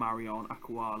 Marion,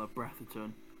 Akuala,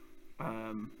 Bretherton,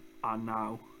 and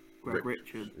now Greg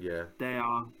Richards. Yeah. They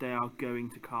are going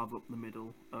to carve up the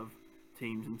middle of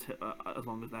teams as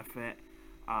long as they're fit,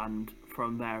 and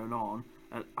from there and on,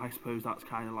 I suppose that's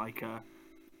kind of like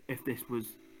if this was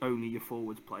only your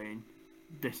forwards playing,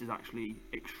 this is actually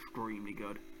extremely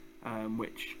good.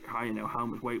 Which, how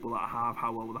much weight will that have?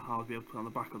 How well will the Harvey be able to put on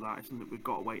the back of that? It's something that we've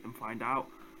got to wait and find out.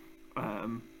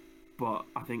 But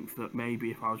I think that maybe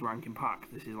if I was ranking packs,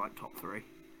 this is like top 3.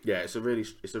 Yeah, it's a really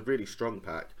strong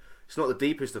pack. It's not the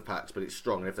deepest of packs, but it's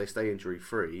strong. And if they stay injury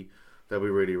free, they'll be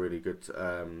really, really good.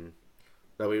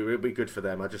 That'll be good for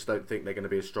them. I just don't think they're going to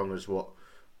be as strong as what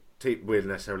we're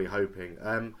necessarily hoping.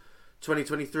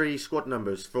 2023 squad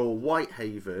numbers for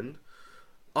Whitehaven.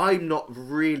 I'm not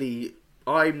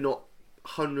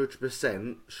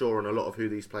 100% sure on a lot of who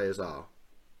these players are.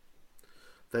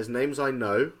 There's names I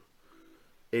know,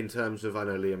 in terms of I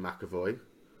know Liam McAvoy,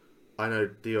 I know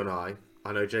Dion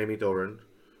I know Jamie Doran,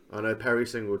 I know Perry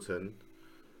Singleton,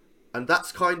 and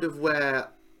that's kind of where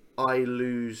I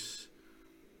lose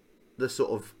the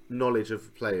sort of knowledge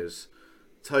of players.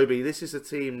 Toby, this is a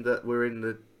team that were in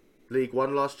the League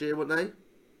One last year, weren't they?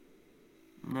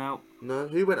 No.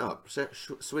 Who went up?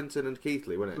 Swinton and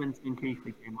Keithley, wasn't it? Swinton and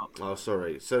Keithley came up. Oh,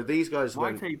 sorry. So these guys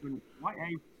Whitehaven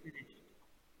finished.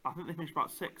 I think they finished about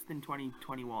 6th in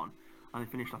 2021, and they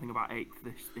finished, I think, about 8th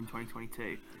in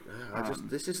 2022.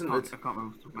 This isn't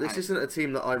isn't a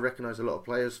team that I recognise a lot of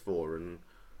players for, and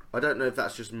I don't know if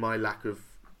that's just my lack of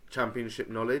championship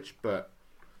knowledge, but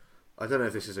I don't know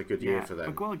if this is a good year for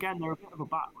them. Well, again, they're a bit of a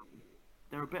battle.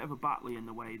 They're a bit of a battler in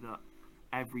the way that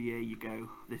every year you go,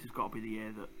 this has got to be the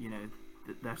year that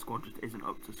that their squad just isn't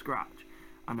up to scratch,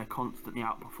 and they constantly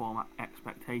outperform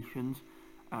expectations.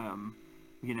 I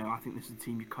think this is a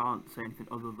team you can't say anything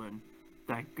other than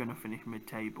they're going to finish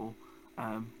mid-table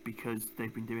because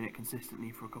they've been doing it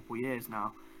consistently for a couple of years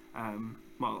now.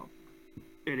 Well,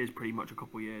 it is pretty much a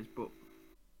couple of years, but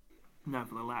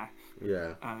nevertheless,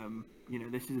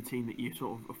 this is a team that you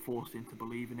sort of are forced into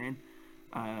believing in.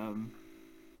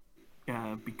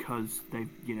 Because they've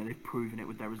proven it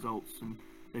with their results, and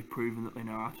they've proven that they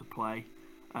know how to play,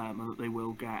 and that they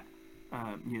will get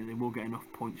enough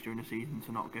points during the season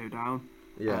to not go down.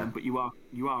 Yeah. But you are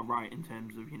right in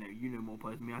terms of you know more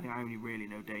players than me. I think I only really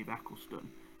know Dave Eccleston.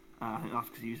 I think that's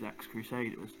because he was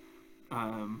ex-Crusaders.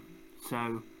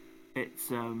 So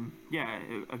it's I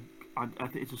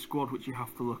think it's a squad which you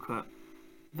have to look at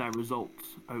their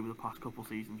results over the past couple of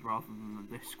seasons rather than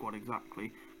this squad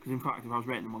exactly. Because in fact, if I was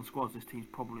rating them on squads, this team's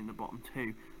probably in the bottom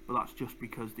 2. But that's just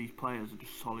because these players are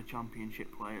just solid championship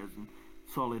players and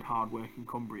solid, hard-working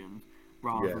Cumbrians,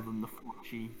 rather than the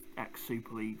flashy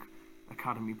ex-Super League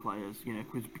academy players.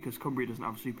 Because Cumbria doesn't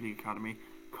have a Super League academy.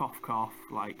 Cough, cough.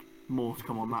 Like more to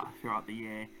come on that throughout the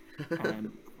year,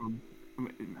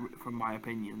 from my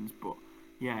opinions. But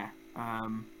I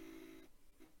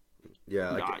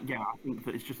think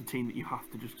that it's just a team that you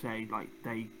have to just say, like,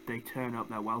 they turn up,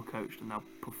 they're well coached, and they'll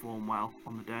perform well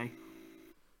on the day.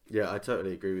 Yeah, I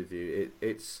totally agree with you.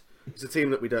 It's a team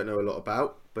that we don't know a lot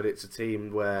about, but it's a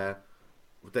team that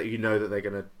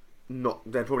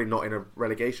they're probably not in a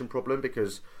relegation problem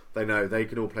because they know they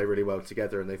can all play really well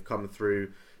together, and they've come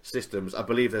through systems. I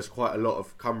believe there's quite a lot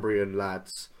of Cumbrian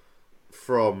lads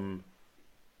from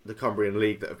the Cumbrian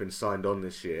League that have been signed on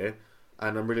this year.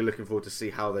 And I'm really looking forward to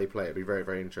see how they play. It'll be very,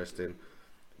 very interesting.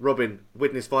 Robin,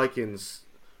 Widnes Vikings,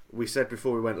 we said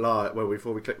before we went live,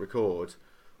 before we clicked record,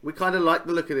 we kind of like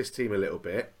the look of this team a little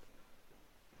bit,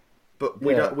 but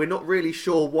we're not really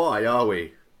sure why, are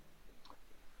we?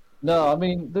 No, I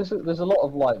mean there's a lot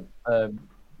of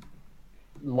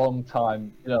long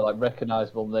time,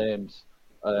 recognisable names,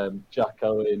 Jack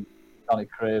Owen, Danny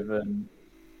Craven,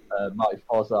 Matty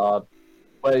Fozzard,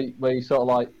 where you sort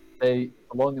of they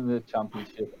belong in the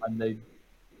championship, and they're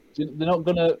not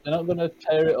gonna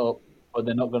tear it up, but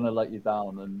they're not gonna let you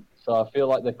down. And so I feel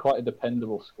like they're quite a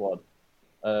dependable squad.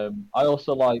 I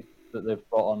also like that they've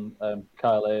brought on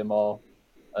Kyle Amor.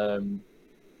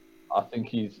 I think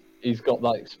he's got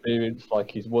that experience.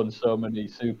 Like, he's won so many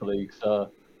Super Leagues,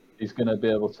 so he's gonna be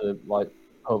able to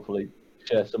hopefully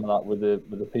share some of that with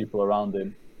the people around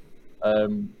him. I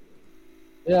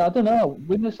don't know.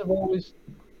 Widnes have always.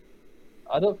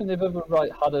 I don't think they've ever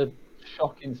had a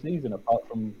shocking season apart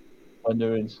from when they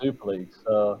were in Super League.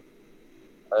 So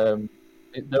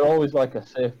they're always like a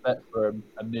safe bet for a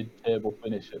mid-table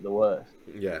finish at the worst.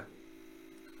 Yeah,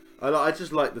 I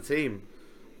just like the team.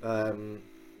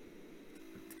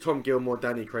 Tom Gilmore,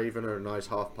 Danny Craven are a nice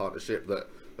half partnership that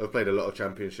have played a lot of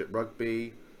Championship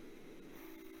rugby.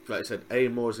 Like I said,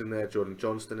 Amor's in there, Jordan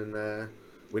Johnston in there.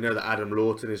 We know that Adam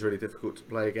Lawton is really difficult to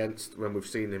play against when we've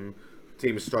seen him.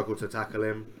 Teams struggle to tackle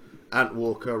him. Ant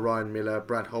Walker, Ryan Miller,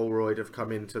 Brad Holroyd have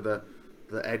come into the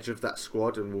edge of that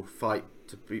squad and will fight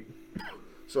to be.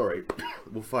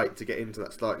 will fight to get into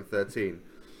that starting 13.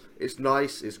 It's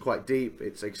nice. It's quite deep.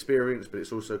 It's experienced, but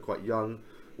it's also quite young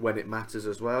when it matters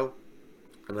as well.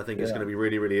 And I think it's going to be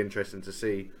really, really interesting to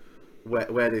see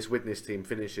where this Widnes team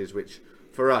finishes, which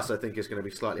for us I think is going to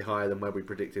be slightly higher than where we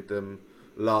predicted them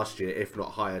last year, if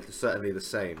not higher, certainly the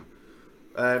same.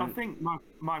 I think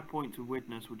my point to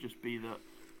Widnes would just be that,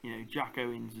 you know, Jack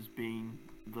Owens has been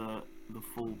the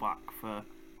fullback for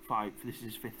 5. This is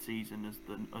his 5th season as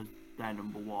their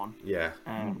number 1. Yeah.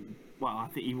 Well, I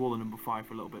think he wore the number 5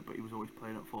 for a little bit, but he was always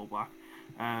playing at fullback.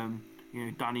 You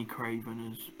know, Danny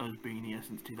Craven has been here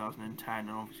since 2010, and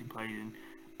obviously played in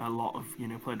a lot of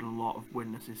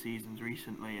Widnes' seasons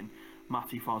recently. And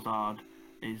Matty Fozzard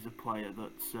is a player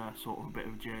that's sort of a bit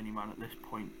of a journeyman at this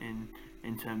point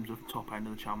in terms of top end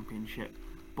of the Championship,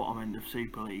 bottom end of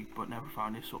Super League, but never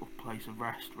found his sort of place of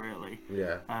rest really.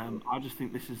 Yeah. I just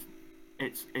think this is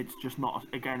it's just not,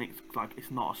 again, it's like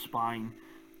it's not a spine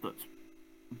that's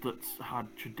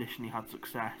traditionally had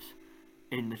success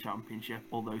in the Championship,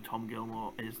 although Tom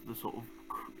Gilmore is the sort of,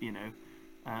 you know,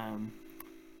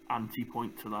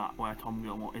 anti-point to that, where Tom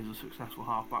Gilmore is a successful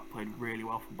halfback, played really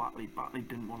well for Batley. Batley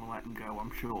didn't want to let him go,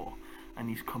 I'm sure, and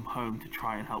he's come home to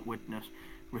try and help Widnes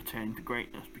return to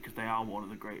greatness, because they are one of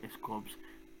the greatest clubs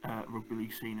rugby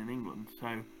league scene in England,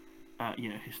 so you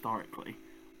know, historically.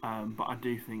 But I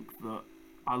do think that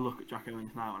I look at Jack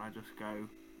Owens now and I just go,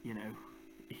 you know,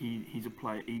 he's a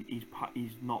player.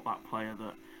 He's not that player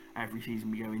that every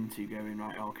season we go into going,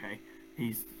 right, okay,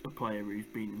 he's a player who's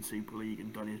been in Super League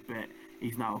and done his bit.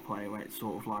 He's now a player where it's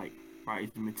sort of like, right,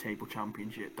 he's the mid-table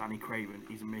championship. Danny Craven,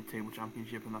 he's a mid-table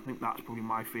championship, and I think that's probably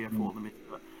my fear for them,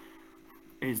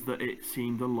 is that it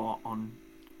seemed a lot on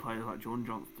players like John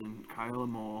Johnston, Kyle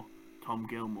Moore, Tom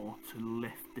Gilmore to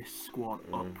lift this squad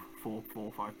up 4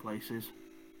 or 5 places.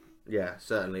 Yeah,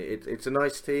 certainly. It's a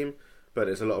nice team, but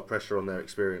there's a lot of pressure on their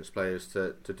experienced players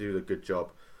to do the good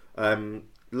job.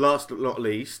 Last but not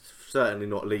least, certainly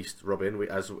not least, Robin,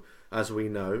 as we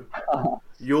know,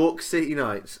 York City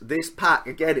Knights. This pack,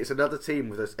 again, it's another team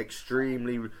with an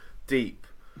extremely deep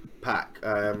pack.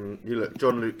 You look,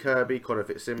 John Luke Kirby, Connor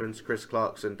Fitzsimmons, Chris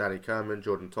Clarkson, Danny Kerman,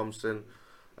 Jordan Thompson,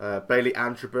 Bailey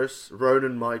Antrobus,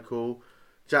 Ronan Michael,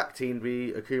 Jack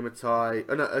Teenby, Akuma Tai,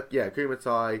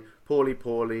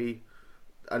 Paulie,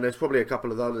 and there's probably a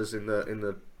couple of others in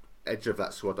the edge of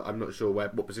that squad that I'm not sure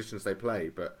what positions they play,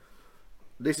 but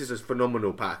this is a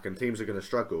phenomenal pack and teams are going to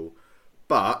struggle.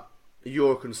 But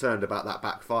you're concerned about that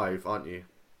back 5, aren't you?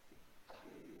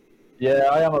 Yeah,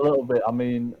 I am a little bit. I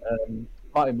mean,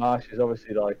 Matty Marsh is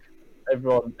obviously like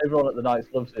everyone at the Knights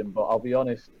loves him, but I'll be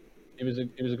honest, he was a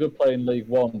good player in League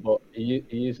One, but he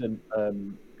isn't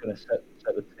going to set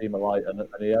the team alight, and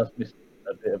he has missed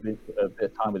a bit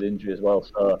of time with injury as well.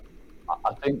 So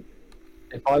I think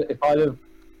if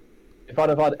I'd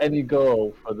have had any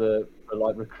goal for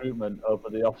like recruitment over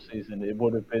the off season, it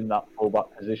would have been that fullback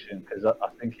position, because I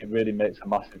think it really makes a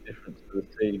massive difference to the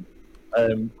team.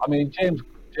 I mean,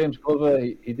 James Glover,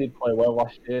 he did play well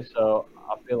last year, so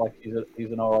I feel like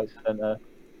he's an alright centre.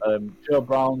 Joe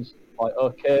Brown's like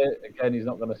okay, again, he's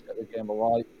not going to set the game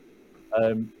alight.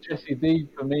 Jesse D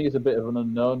for me is a bit of an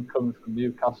unknown coming from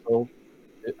Newcastle.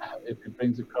 If he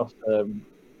brings across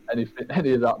any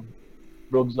of that,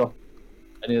 rubs off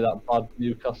any of that bad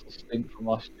Newcastle stink from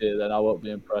last year, then I won't be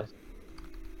impressed.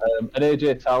 And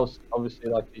AJ Taus,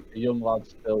 obviously, like a young lad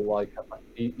still, like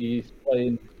he's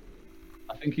playing.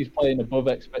 I think he's playing above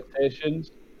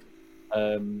expectations,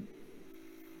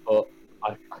 but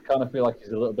I kind of feel like he's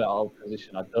a little bit out of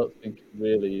position. I don't think he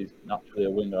really is naturally a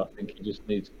winger. I think he just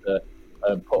needs to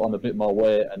put on a bit more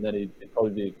weight, and then he'd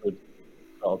probably be a good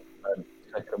sort of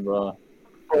second row.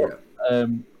 But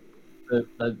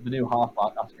the new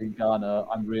halfback, Ashley Garner,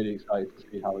 I'm really excited to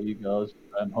see how he goes.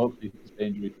 Hopefully he's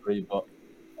injury free, but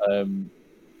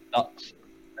that's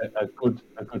a good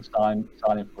signing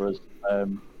for us.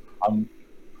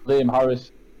 Liam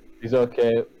Harris is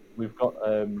okay. We've got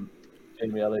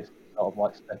Jamie Ellis sort of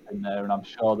like step in there, and I'm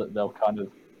sure that they'll kind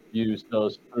of use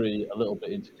those 3 a little bit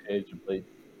interchangeably.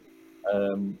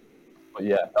 But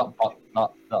yeah,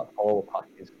 that whole pack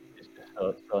is just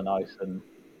so nice. And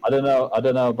I don't know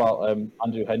about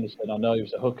Andrew Henderson. I know he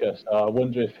was a hooker, so I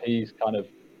wonder if he's kind of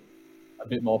a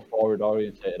bit more forward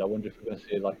orientated. I wonder if we're going to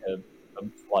see like a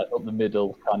like up the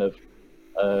middle kind of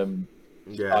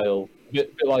style, a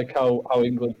bit like how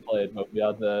England played, but we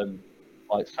had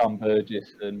like Sam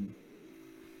Burgess and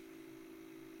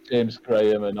James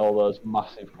Graham and all those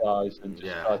massive guys, and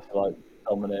just try to like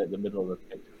dominate the middle of the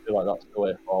pitch. I feel like that's the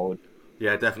way forward.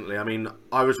 Yeah, definitely. I mean,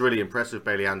 I was really impressed with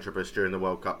Bailey Antrobus during the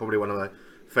World Cup. Probably one of my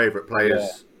favourite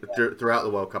players throughout the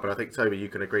World Cup. And I think, Toby, you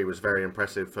can agree, was very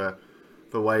impressive for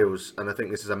Wales. And I think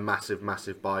this is a massive,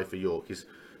 massive buy for York. He's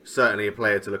certainly a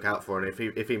player to look out for. And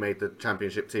if he made the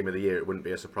Championship Team of the Year, it wouldn't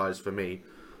be a surprise for me.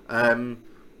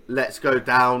 Let's go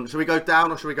down. Should we go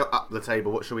down or should we go up the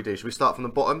table? What should we do? Should we start from the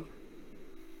bottom?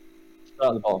 Start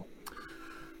at the bottom.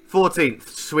 14th,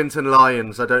 Swinton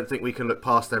Lions. I don't think we can look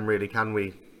past them, really, can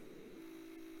we?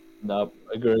 No,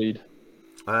 agreed.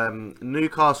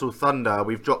 Newcastle Thunder,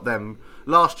 we've dropped them.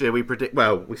 Last year, Toby predicted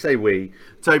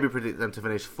them to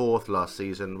finish 4th last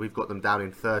season. We've got them down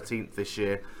in 13th this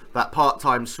year. That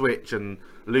part-time switch and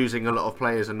losing a lot of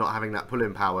players and not having that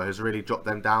pulling power has really dropped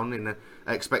them down in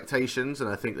expectations, and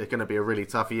I think they're going to be a really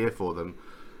tough year for them.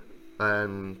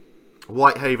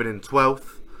 Whitehaven in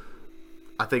 12th.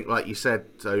 I think, like you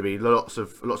said, Toby, lots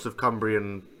of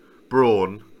Cumbrian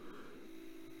brawn,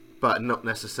 but not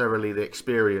necessarily the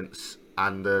experience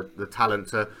and the talent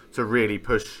to really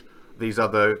push these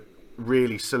other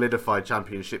really solidified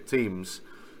Championship teams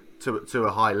to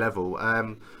a high level.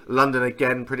 London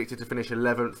again predicted to finish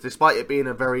 11th, despite it being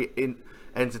a very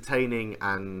entertaining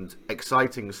and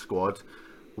exciting squad.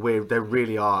 Where there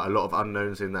really are a lot of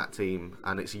unknowns in that team,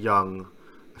 and it's young,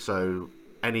 so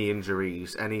any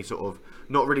injuries, any sort of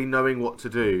not really knowing what to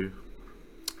do,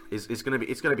 is going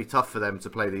to be tough for them to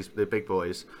play the big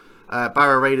boys.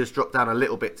 Barrow Raiders dropped down a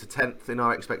little bit to 10th in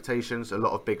our expectations. A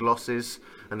lot of big losses,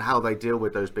 and how they deal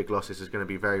with those big losses is going to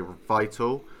be very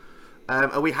vital.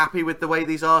 Are we happy with the way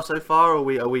these are so far,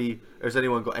 or has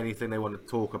anyone got anything they want to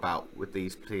talk about with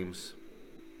these teams?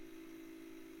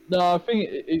 No, I think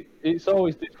it's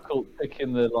always difficult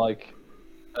picking the sort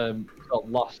of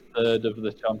last third of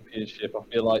the Championship. I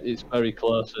feel like it's very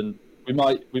close, and we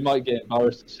might get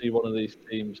embarrassed to see one of these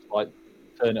teams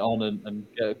turn it on and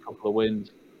get a couple of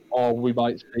wins, or we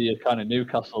might see a kind of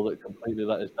Newcastle that completely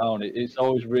let us down. It's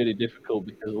always really difficult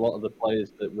because a lot of the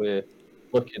players that we're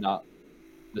looking at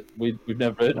we've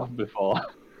never heard of before.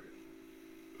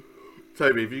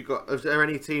 Toby, is there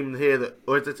any team here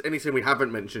or is there any team we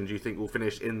haven't mentioned you think will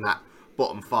finish in that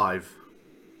bottom 5?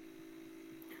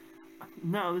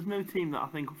 No, there's no team that I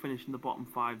think will finish in the bottom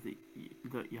 5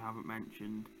 that you haven't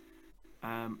mentioned.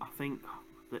 I think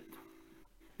that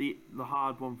the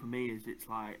hard one for me is it's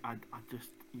like I just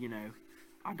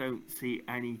I don't see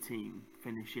any team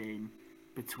finishing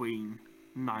between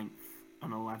 9th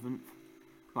and 11th.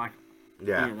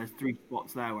 There's 3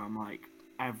 spots there where I'm like,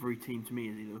 every team to me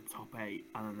is either top 8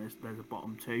 and then there's a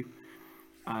bottom 2.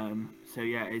 So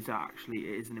yeah, it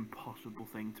is an impossible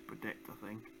thing to predict, I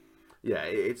think. Yeah,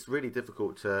 it's really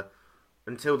difficult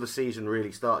until the season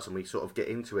really starts and we sort of get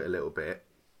into it a little bit.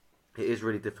 It is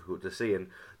really difficult to see, and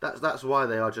that's why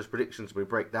they are just predictions. We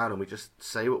break down and we just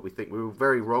say what we think. We were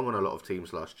very wrong on a lot of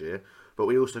teams last year, but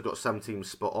we also got some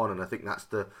teams spot on, and I think that's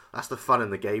the fun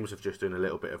in the games of just doing a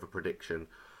little bit of a prediction.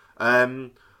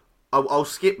 I'll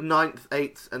skip 9th,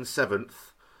 8th and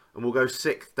 7th, and we'll go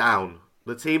 6th down.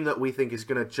 The team that we think is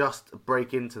going to just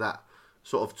break into that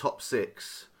sort of top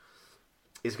 6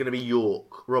 is going to be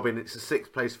York. Robin, it's a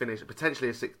 6th place finish, potentially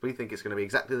a 6th. We think it's going to be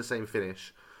exactly the same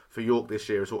finish for York this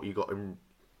year as what you got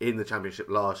in the Championship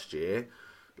last year.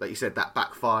 Like you said, that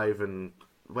back 5 and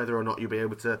whether or not you'll be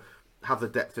able to have the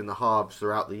depth in the halves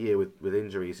throughout the year with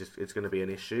injuries, it's going to be an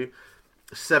issue.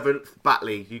 7th,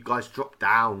 Batley, you guys dropped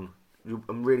down.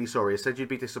 I'm really sorry. I said you'd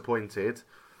be disappointed.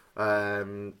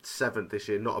 7th this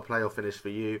year, not a playoff finish for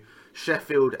you.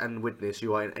 Sheffield and Widnes,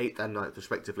 you are in 8th and 9th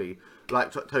respectively.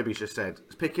 Like Toby just said,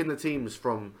 picking the teams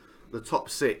from the top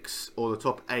 6 or the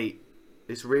top 8,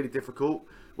 it's really difficult.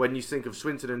 When you think of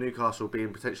Swinton and Newcastle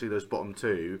being potentially those bottom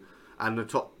 2 and the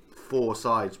top 4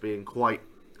 sides being quite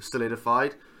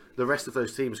solidified, the rest of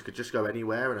those teams could just go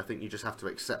anywhere, and I think you just have to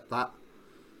accept that.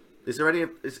 Is there any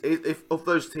if of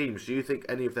those teams, do you think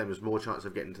any of them has more chance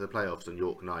of getting to the playoffs than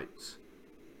York Knights?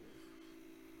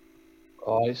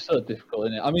 Oh, it's so difficult,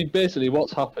 isn't it? I mean, basically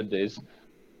what's happened is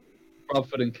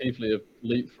Bradford and Keighley have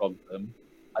leapfrogged them,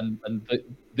 and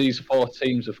these 4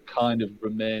 teams have kind of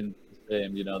remained the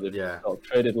same. They've sort of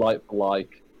traded like for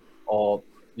like, or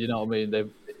what I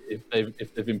mean.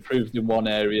 If they've improved in one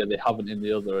area, they haven't in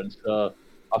the other, and so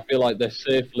I feel like they're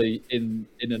safely in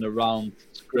and around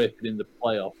scraping in the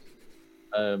playoffs.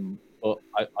 But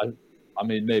I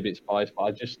mean, maybe it's biased, but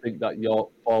I just think that York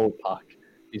forward pack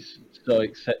is so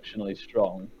exceptionally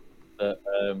strong that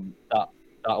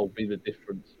that'll be the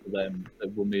difference for them.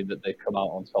 That will mean that they come out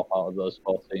on top out of those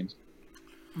 4 teams.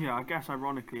 Yeah, I guess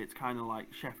ironically, it's kind of like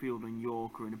Sheffield and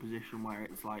York are in a position where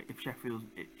it's like if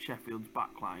Sheffield's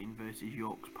backline versus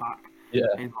York's pack, Yeah.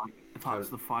 That's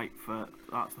the fight for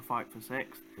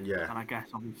sixth. Yeah. And I guess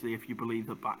obviously if you believe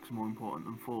that backs are more important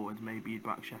than forwards, maybe you'd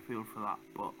back Sheffield for that.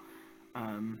 But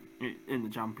in the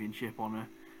Championship,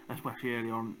 especially early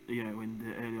on,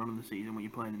 early on in the season when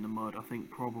you're playing in the mud, I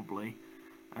think probably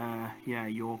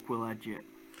York will edge it.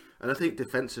 And I think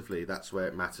defensively, that's where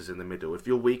it matters in the middle. If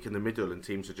you're weak in the middle and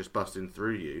teams are just busting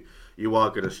through you, you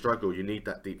are going to struggle. You need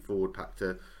that deep forward pack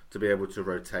to be able to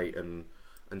rotate and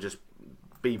just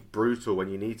be brutal when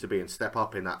you need to be and step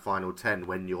up in that final 10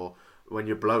 when you're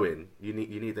blowing. They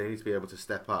need to be able to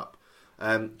step up.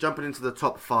 Jumping into the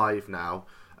top 5 now.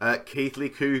 Keighley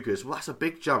Cougars. Well, that's a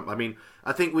big jump. I mean,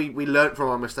 I think we learnt from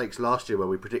our mistakes last year where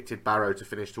we predicted Barrow to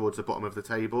finish towards the bottom of the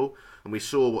table, and we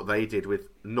saw what they did with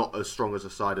not as strong as a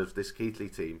side of this Keighley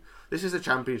team. This is a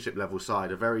championship level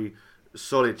side, a very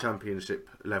solid championship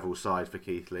level side for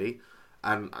Keighley,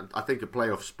 and I think a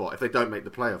playoff spot. If they don't make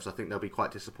the playoffs, I think they'll be quite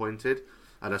disappointed,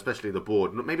 and especially the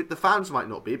board. Maybe the fans might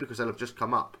not be because they'll have just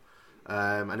come up,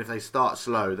 and if they start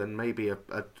slow, then maybe a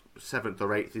 7th or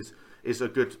 8th is a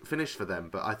good finish for them.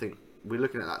 But I think we're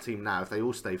looking at that team now. If they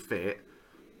all stay fit,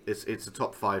 it's a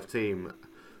top 5 team.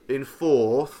 In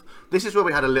 4th, this is where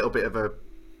we had a little bit of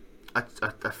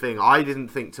a thing. I didn't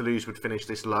think Toulouse would finish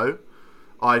this low.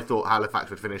 I thought Halifax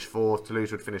would finish 4th,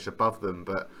 Toulouse would finish above them,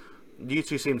 but you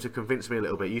two seem to convince me a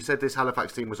little bit. You said this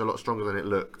Halifax team was a lot stronger than it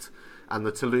looked, and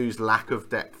the Toulouse lack of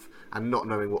depth and not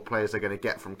knowing what players they're going to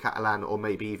get from Catalan or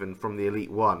maybe even from the Elite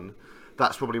One,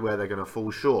 that's probably where they're going to fall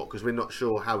short, because we're not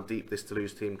sure how deep this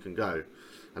Toulouse team can go.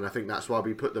 And I think that's why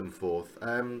we put them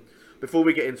 4th. Before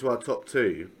we get into our top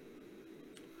 2,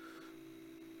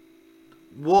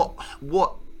 what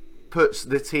puts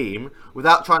the team,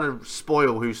 without trying to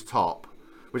spoil who's top,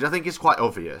 which I think is quite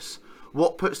obvious,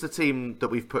 what puts the team that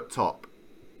we've put top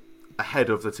ahead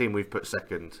of the team we've put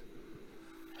second?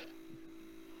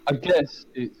 I guess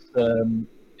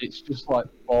it's just like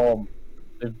form.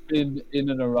 They've been in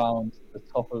and around the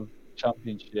top of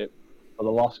Championship for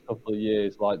the last couple of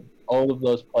years. Like, all of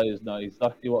those players know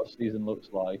exactly what a season looks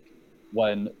like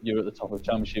when you're at the top of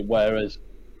Championship, whereas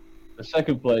the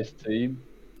second place team,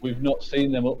 we've not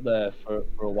seen them up there for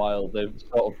a while. They've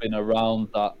sort of been around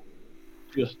that,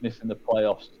 just missing the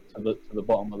playoffs to the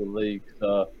bottom of the league.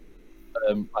 So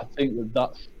I think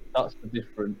that's the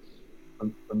difference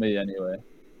for me anyway.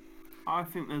 I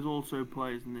think there's also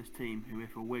players in this team who,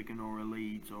 if a Wigan or a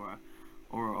Leeds or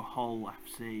a Hull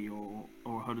FC or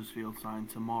a Huddersfield signed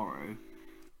tomorrow,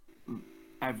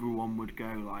 everyone would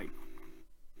go like,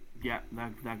 yeah,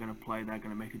 they're going to play, they're going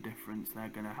to make a difference, they're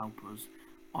going to help us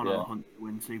on our hunt to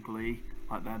win Super League.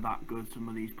 Like, they're that good, some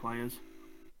of these players.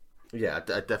 Yeah,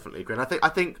 I definitely agree. And I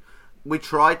think we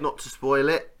tried not to spoil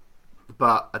it,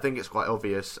 but I think it's quite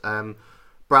obvious.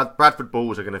 Bradford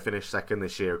Bulls are going to finish second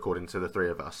this year, according to the three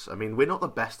of us. I mean, we're not the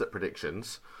best at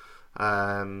predictions.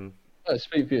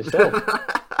 Speak for yourself.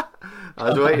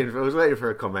 I was waiting for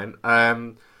a comment.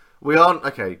 We aren't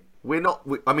okay. We're not.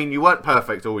 I mean, you weren't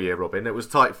perfect all year, Robin. It was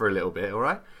tight for a little bit. All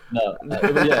right. No.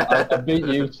 I beat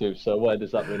you two. So where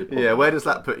does that really put you? Where does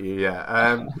that put you?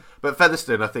 Yeah. But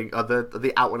Featherstone, I think, are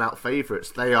the out and out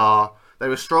favourites. They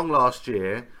were strong last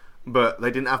year, but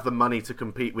they didn't have the money to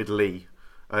compete with Lee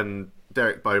and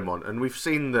Derek Beaumont, and we've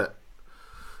seen that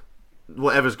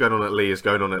whatever's going on at Lee is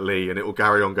going on at Lee, and it will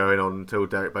carry on going on until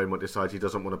Derek Beaumont decides he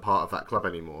doesn't want a part of that club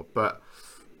anymore.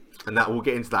 And that we'll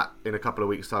get into that in a couple of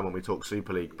weeks' time when we talk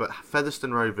Super League. But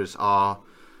Featherstone Rovers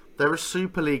they're a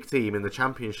Super League team in the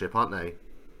Championship, aren't they?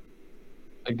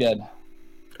 Again.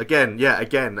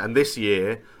 And this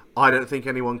year, I don't think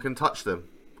anyone can touch them.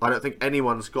 I don't think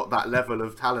anyone's got that level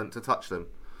of talent to touch them.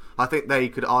 I think they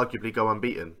could arguably go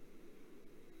unbeaten.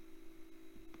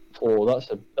 Oh,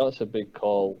 that's a big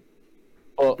call.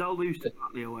 But they'll lose to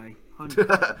Batley away.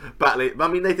 Batley. I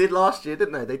mean, they did last year,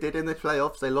 didn't they? They did in the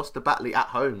playoffs. They lost to Batley at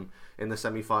home in the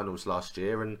semi-finals last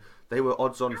year, and they were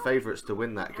odds-on favourites to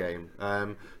win that game.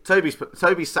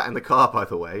 Toby's sat in the car, by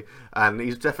the way, and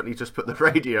he's definitely just put the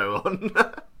radio on.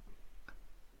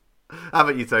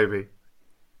 Haven't you, Toby?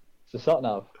 It's a sat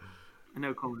nav.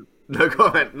 No comment. No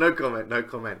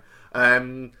comment.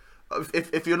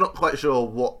 If you're not quite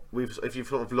sure if you've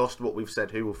sort of lost what we've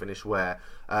said, who will finish where,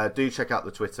 do check out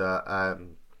the Twitter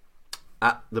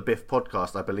at the BIFF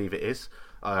Podcast, I believe it is.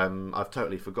 I've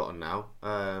totally forgotten now.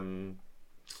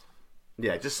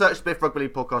 Just search BIFF Rugby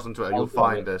League Podcast on Twitter. You'll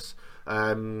find us.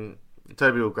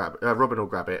 Toby will grab it, Robin will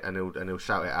grab it, and he'll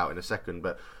shout it out in a second.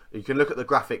 But you can look at the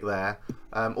graphic there.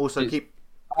 Also, keep.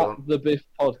 At the BIFF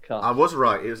Podcast. I was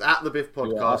right. It was at the BIFF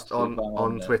Podcast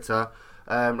on Twitter.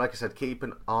 Like I said, keep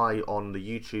an eye on the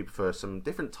YouTube for some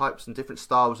different types and different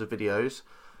styles of videos.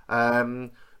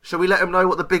 shall we let them know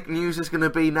what the big news is going to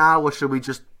be now, or shall we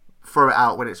just throw it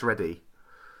out when it's ready?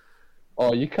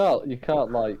 Oh, you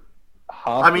can't like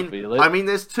half reveal it. I mean,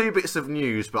 there's two bits of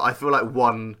news, but I feel like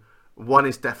one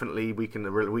is definitely we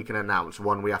can announce.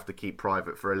 One we have to keep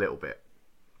private for a little bit.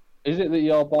 Is it that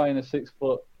you're buying a 6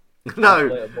 foot?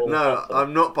 No,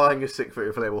 I'm not buying a 6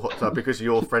 foot inflatable hot tub because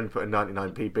your friend put a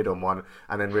 99p bid on one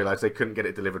and then realised they couldn't get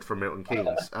it delivered from Milton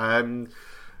Keynes.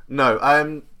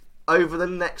 Over the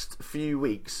next few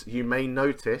weeks, you may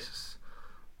notice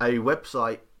a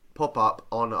website pop up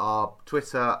on our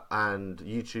Twitter and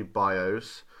YouTube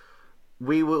bios.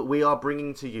 We are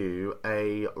bringing to you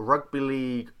a rugby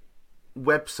league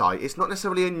website. It's not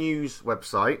necessarily a news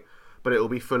website, but it will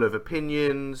be full of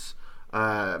opinions,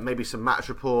 maybe some match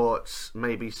reports,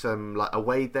 maybe some like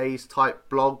away days type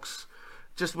blogs.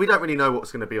 Just we don't really know what's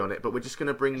going to be on it, but we're just going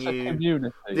to bring It's you. a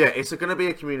community. Yeah, it's going to be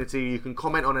a community. You can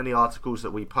comment on any articles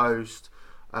that we post.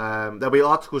 There'll be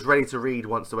articles ready to read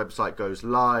once the website goes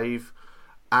live,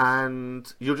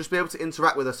 and you'll just be able to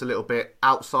interact with us a little bit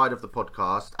outside of the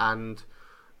podcast, and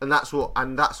that's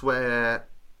where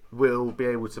we'll be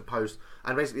able to post.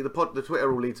 And basically, the Twitter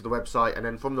will lead to the website, and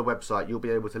then from the website, you'll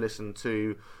be able to listen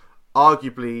to.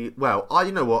 Arguably, well,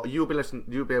 you know what? You'll be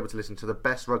able to listen to the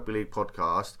best rugby league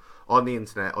podcast on the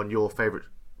internet on your favourite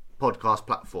podcast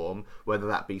platform, whether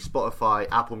that be Spotify,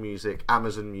 Apple Music,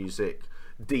 Amazon Music,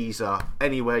 Deezer,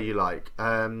 anywhere you like.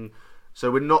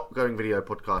 So we're not going video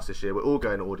podcast this year. We're all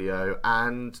going audio,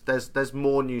 and there's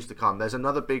more news to come. There's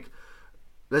another big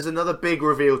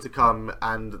reveal to come,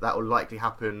 and that will likely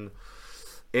happen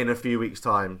in a few weeks'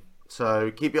 time.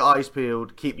 So keep your eyes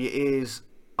peeled, keep your ears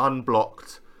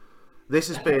unblocked. This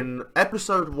has been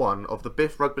episode 1 of the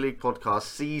BIFF Rugby League Podcast,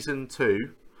 season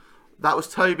 2. That was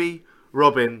Toby,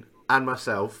 Robin, and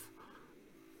myself.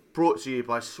 Brought to you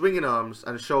by Swinging Arms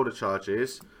and Shoulder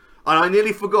Charges. And I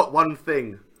nearly forgot one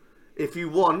thing. If you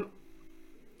want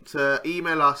to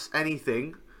email us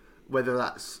anything, whether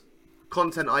that's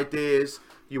content ideas,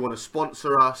 you want to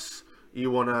sponsor us,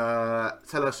 you want to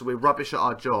tell us we're rubbish at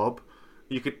our job,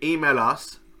 you can email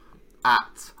us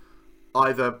at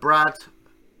either Brad,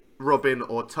 Robin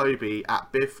or Toby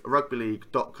at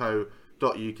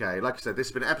biffrugbyleague.co.uk. Like I said, this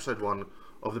has been episode 1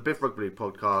 of the BIFF Rugby League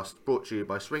Podcast, brought to you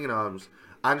by Swinging Arms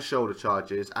and Shoulder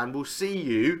Charges, and we'll see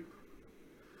you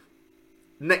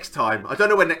next time. I don't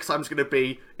know when next time's going to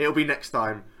be. It'll be next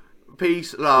time.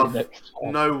 Peace, love,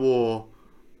 no war.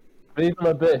 Viva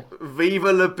la Biff.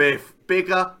 Viva la Biff.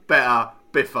 Bigger, better,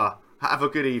 biffer. Have a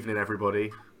good evening, everybody.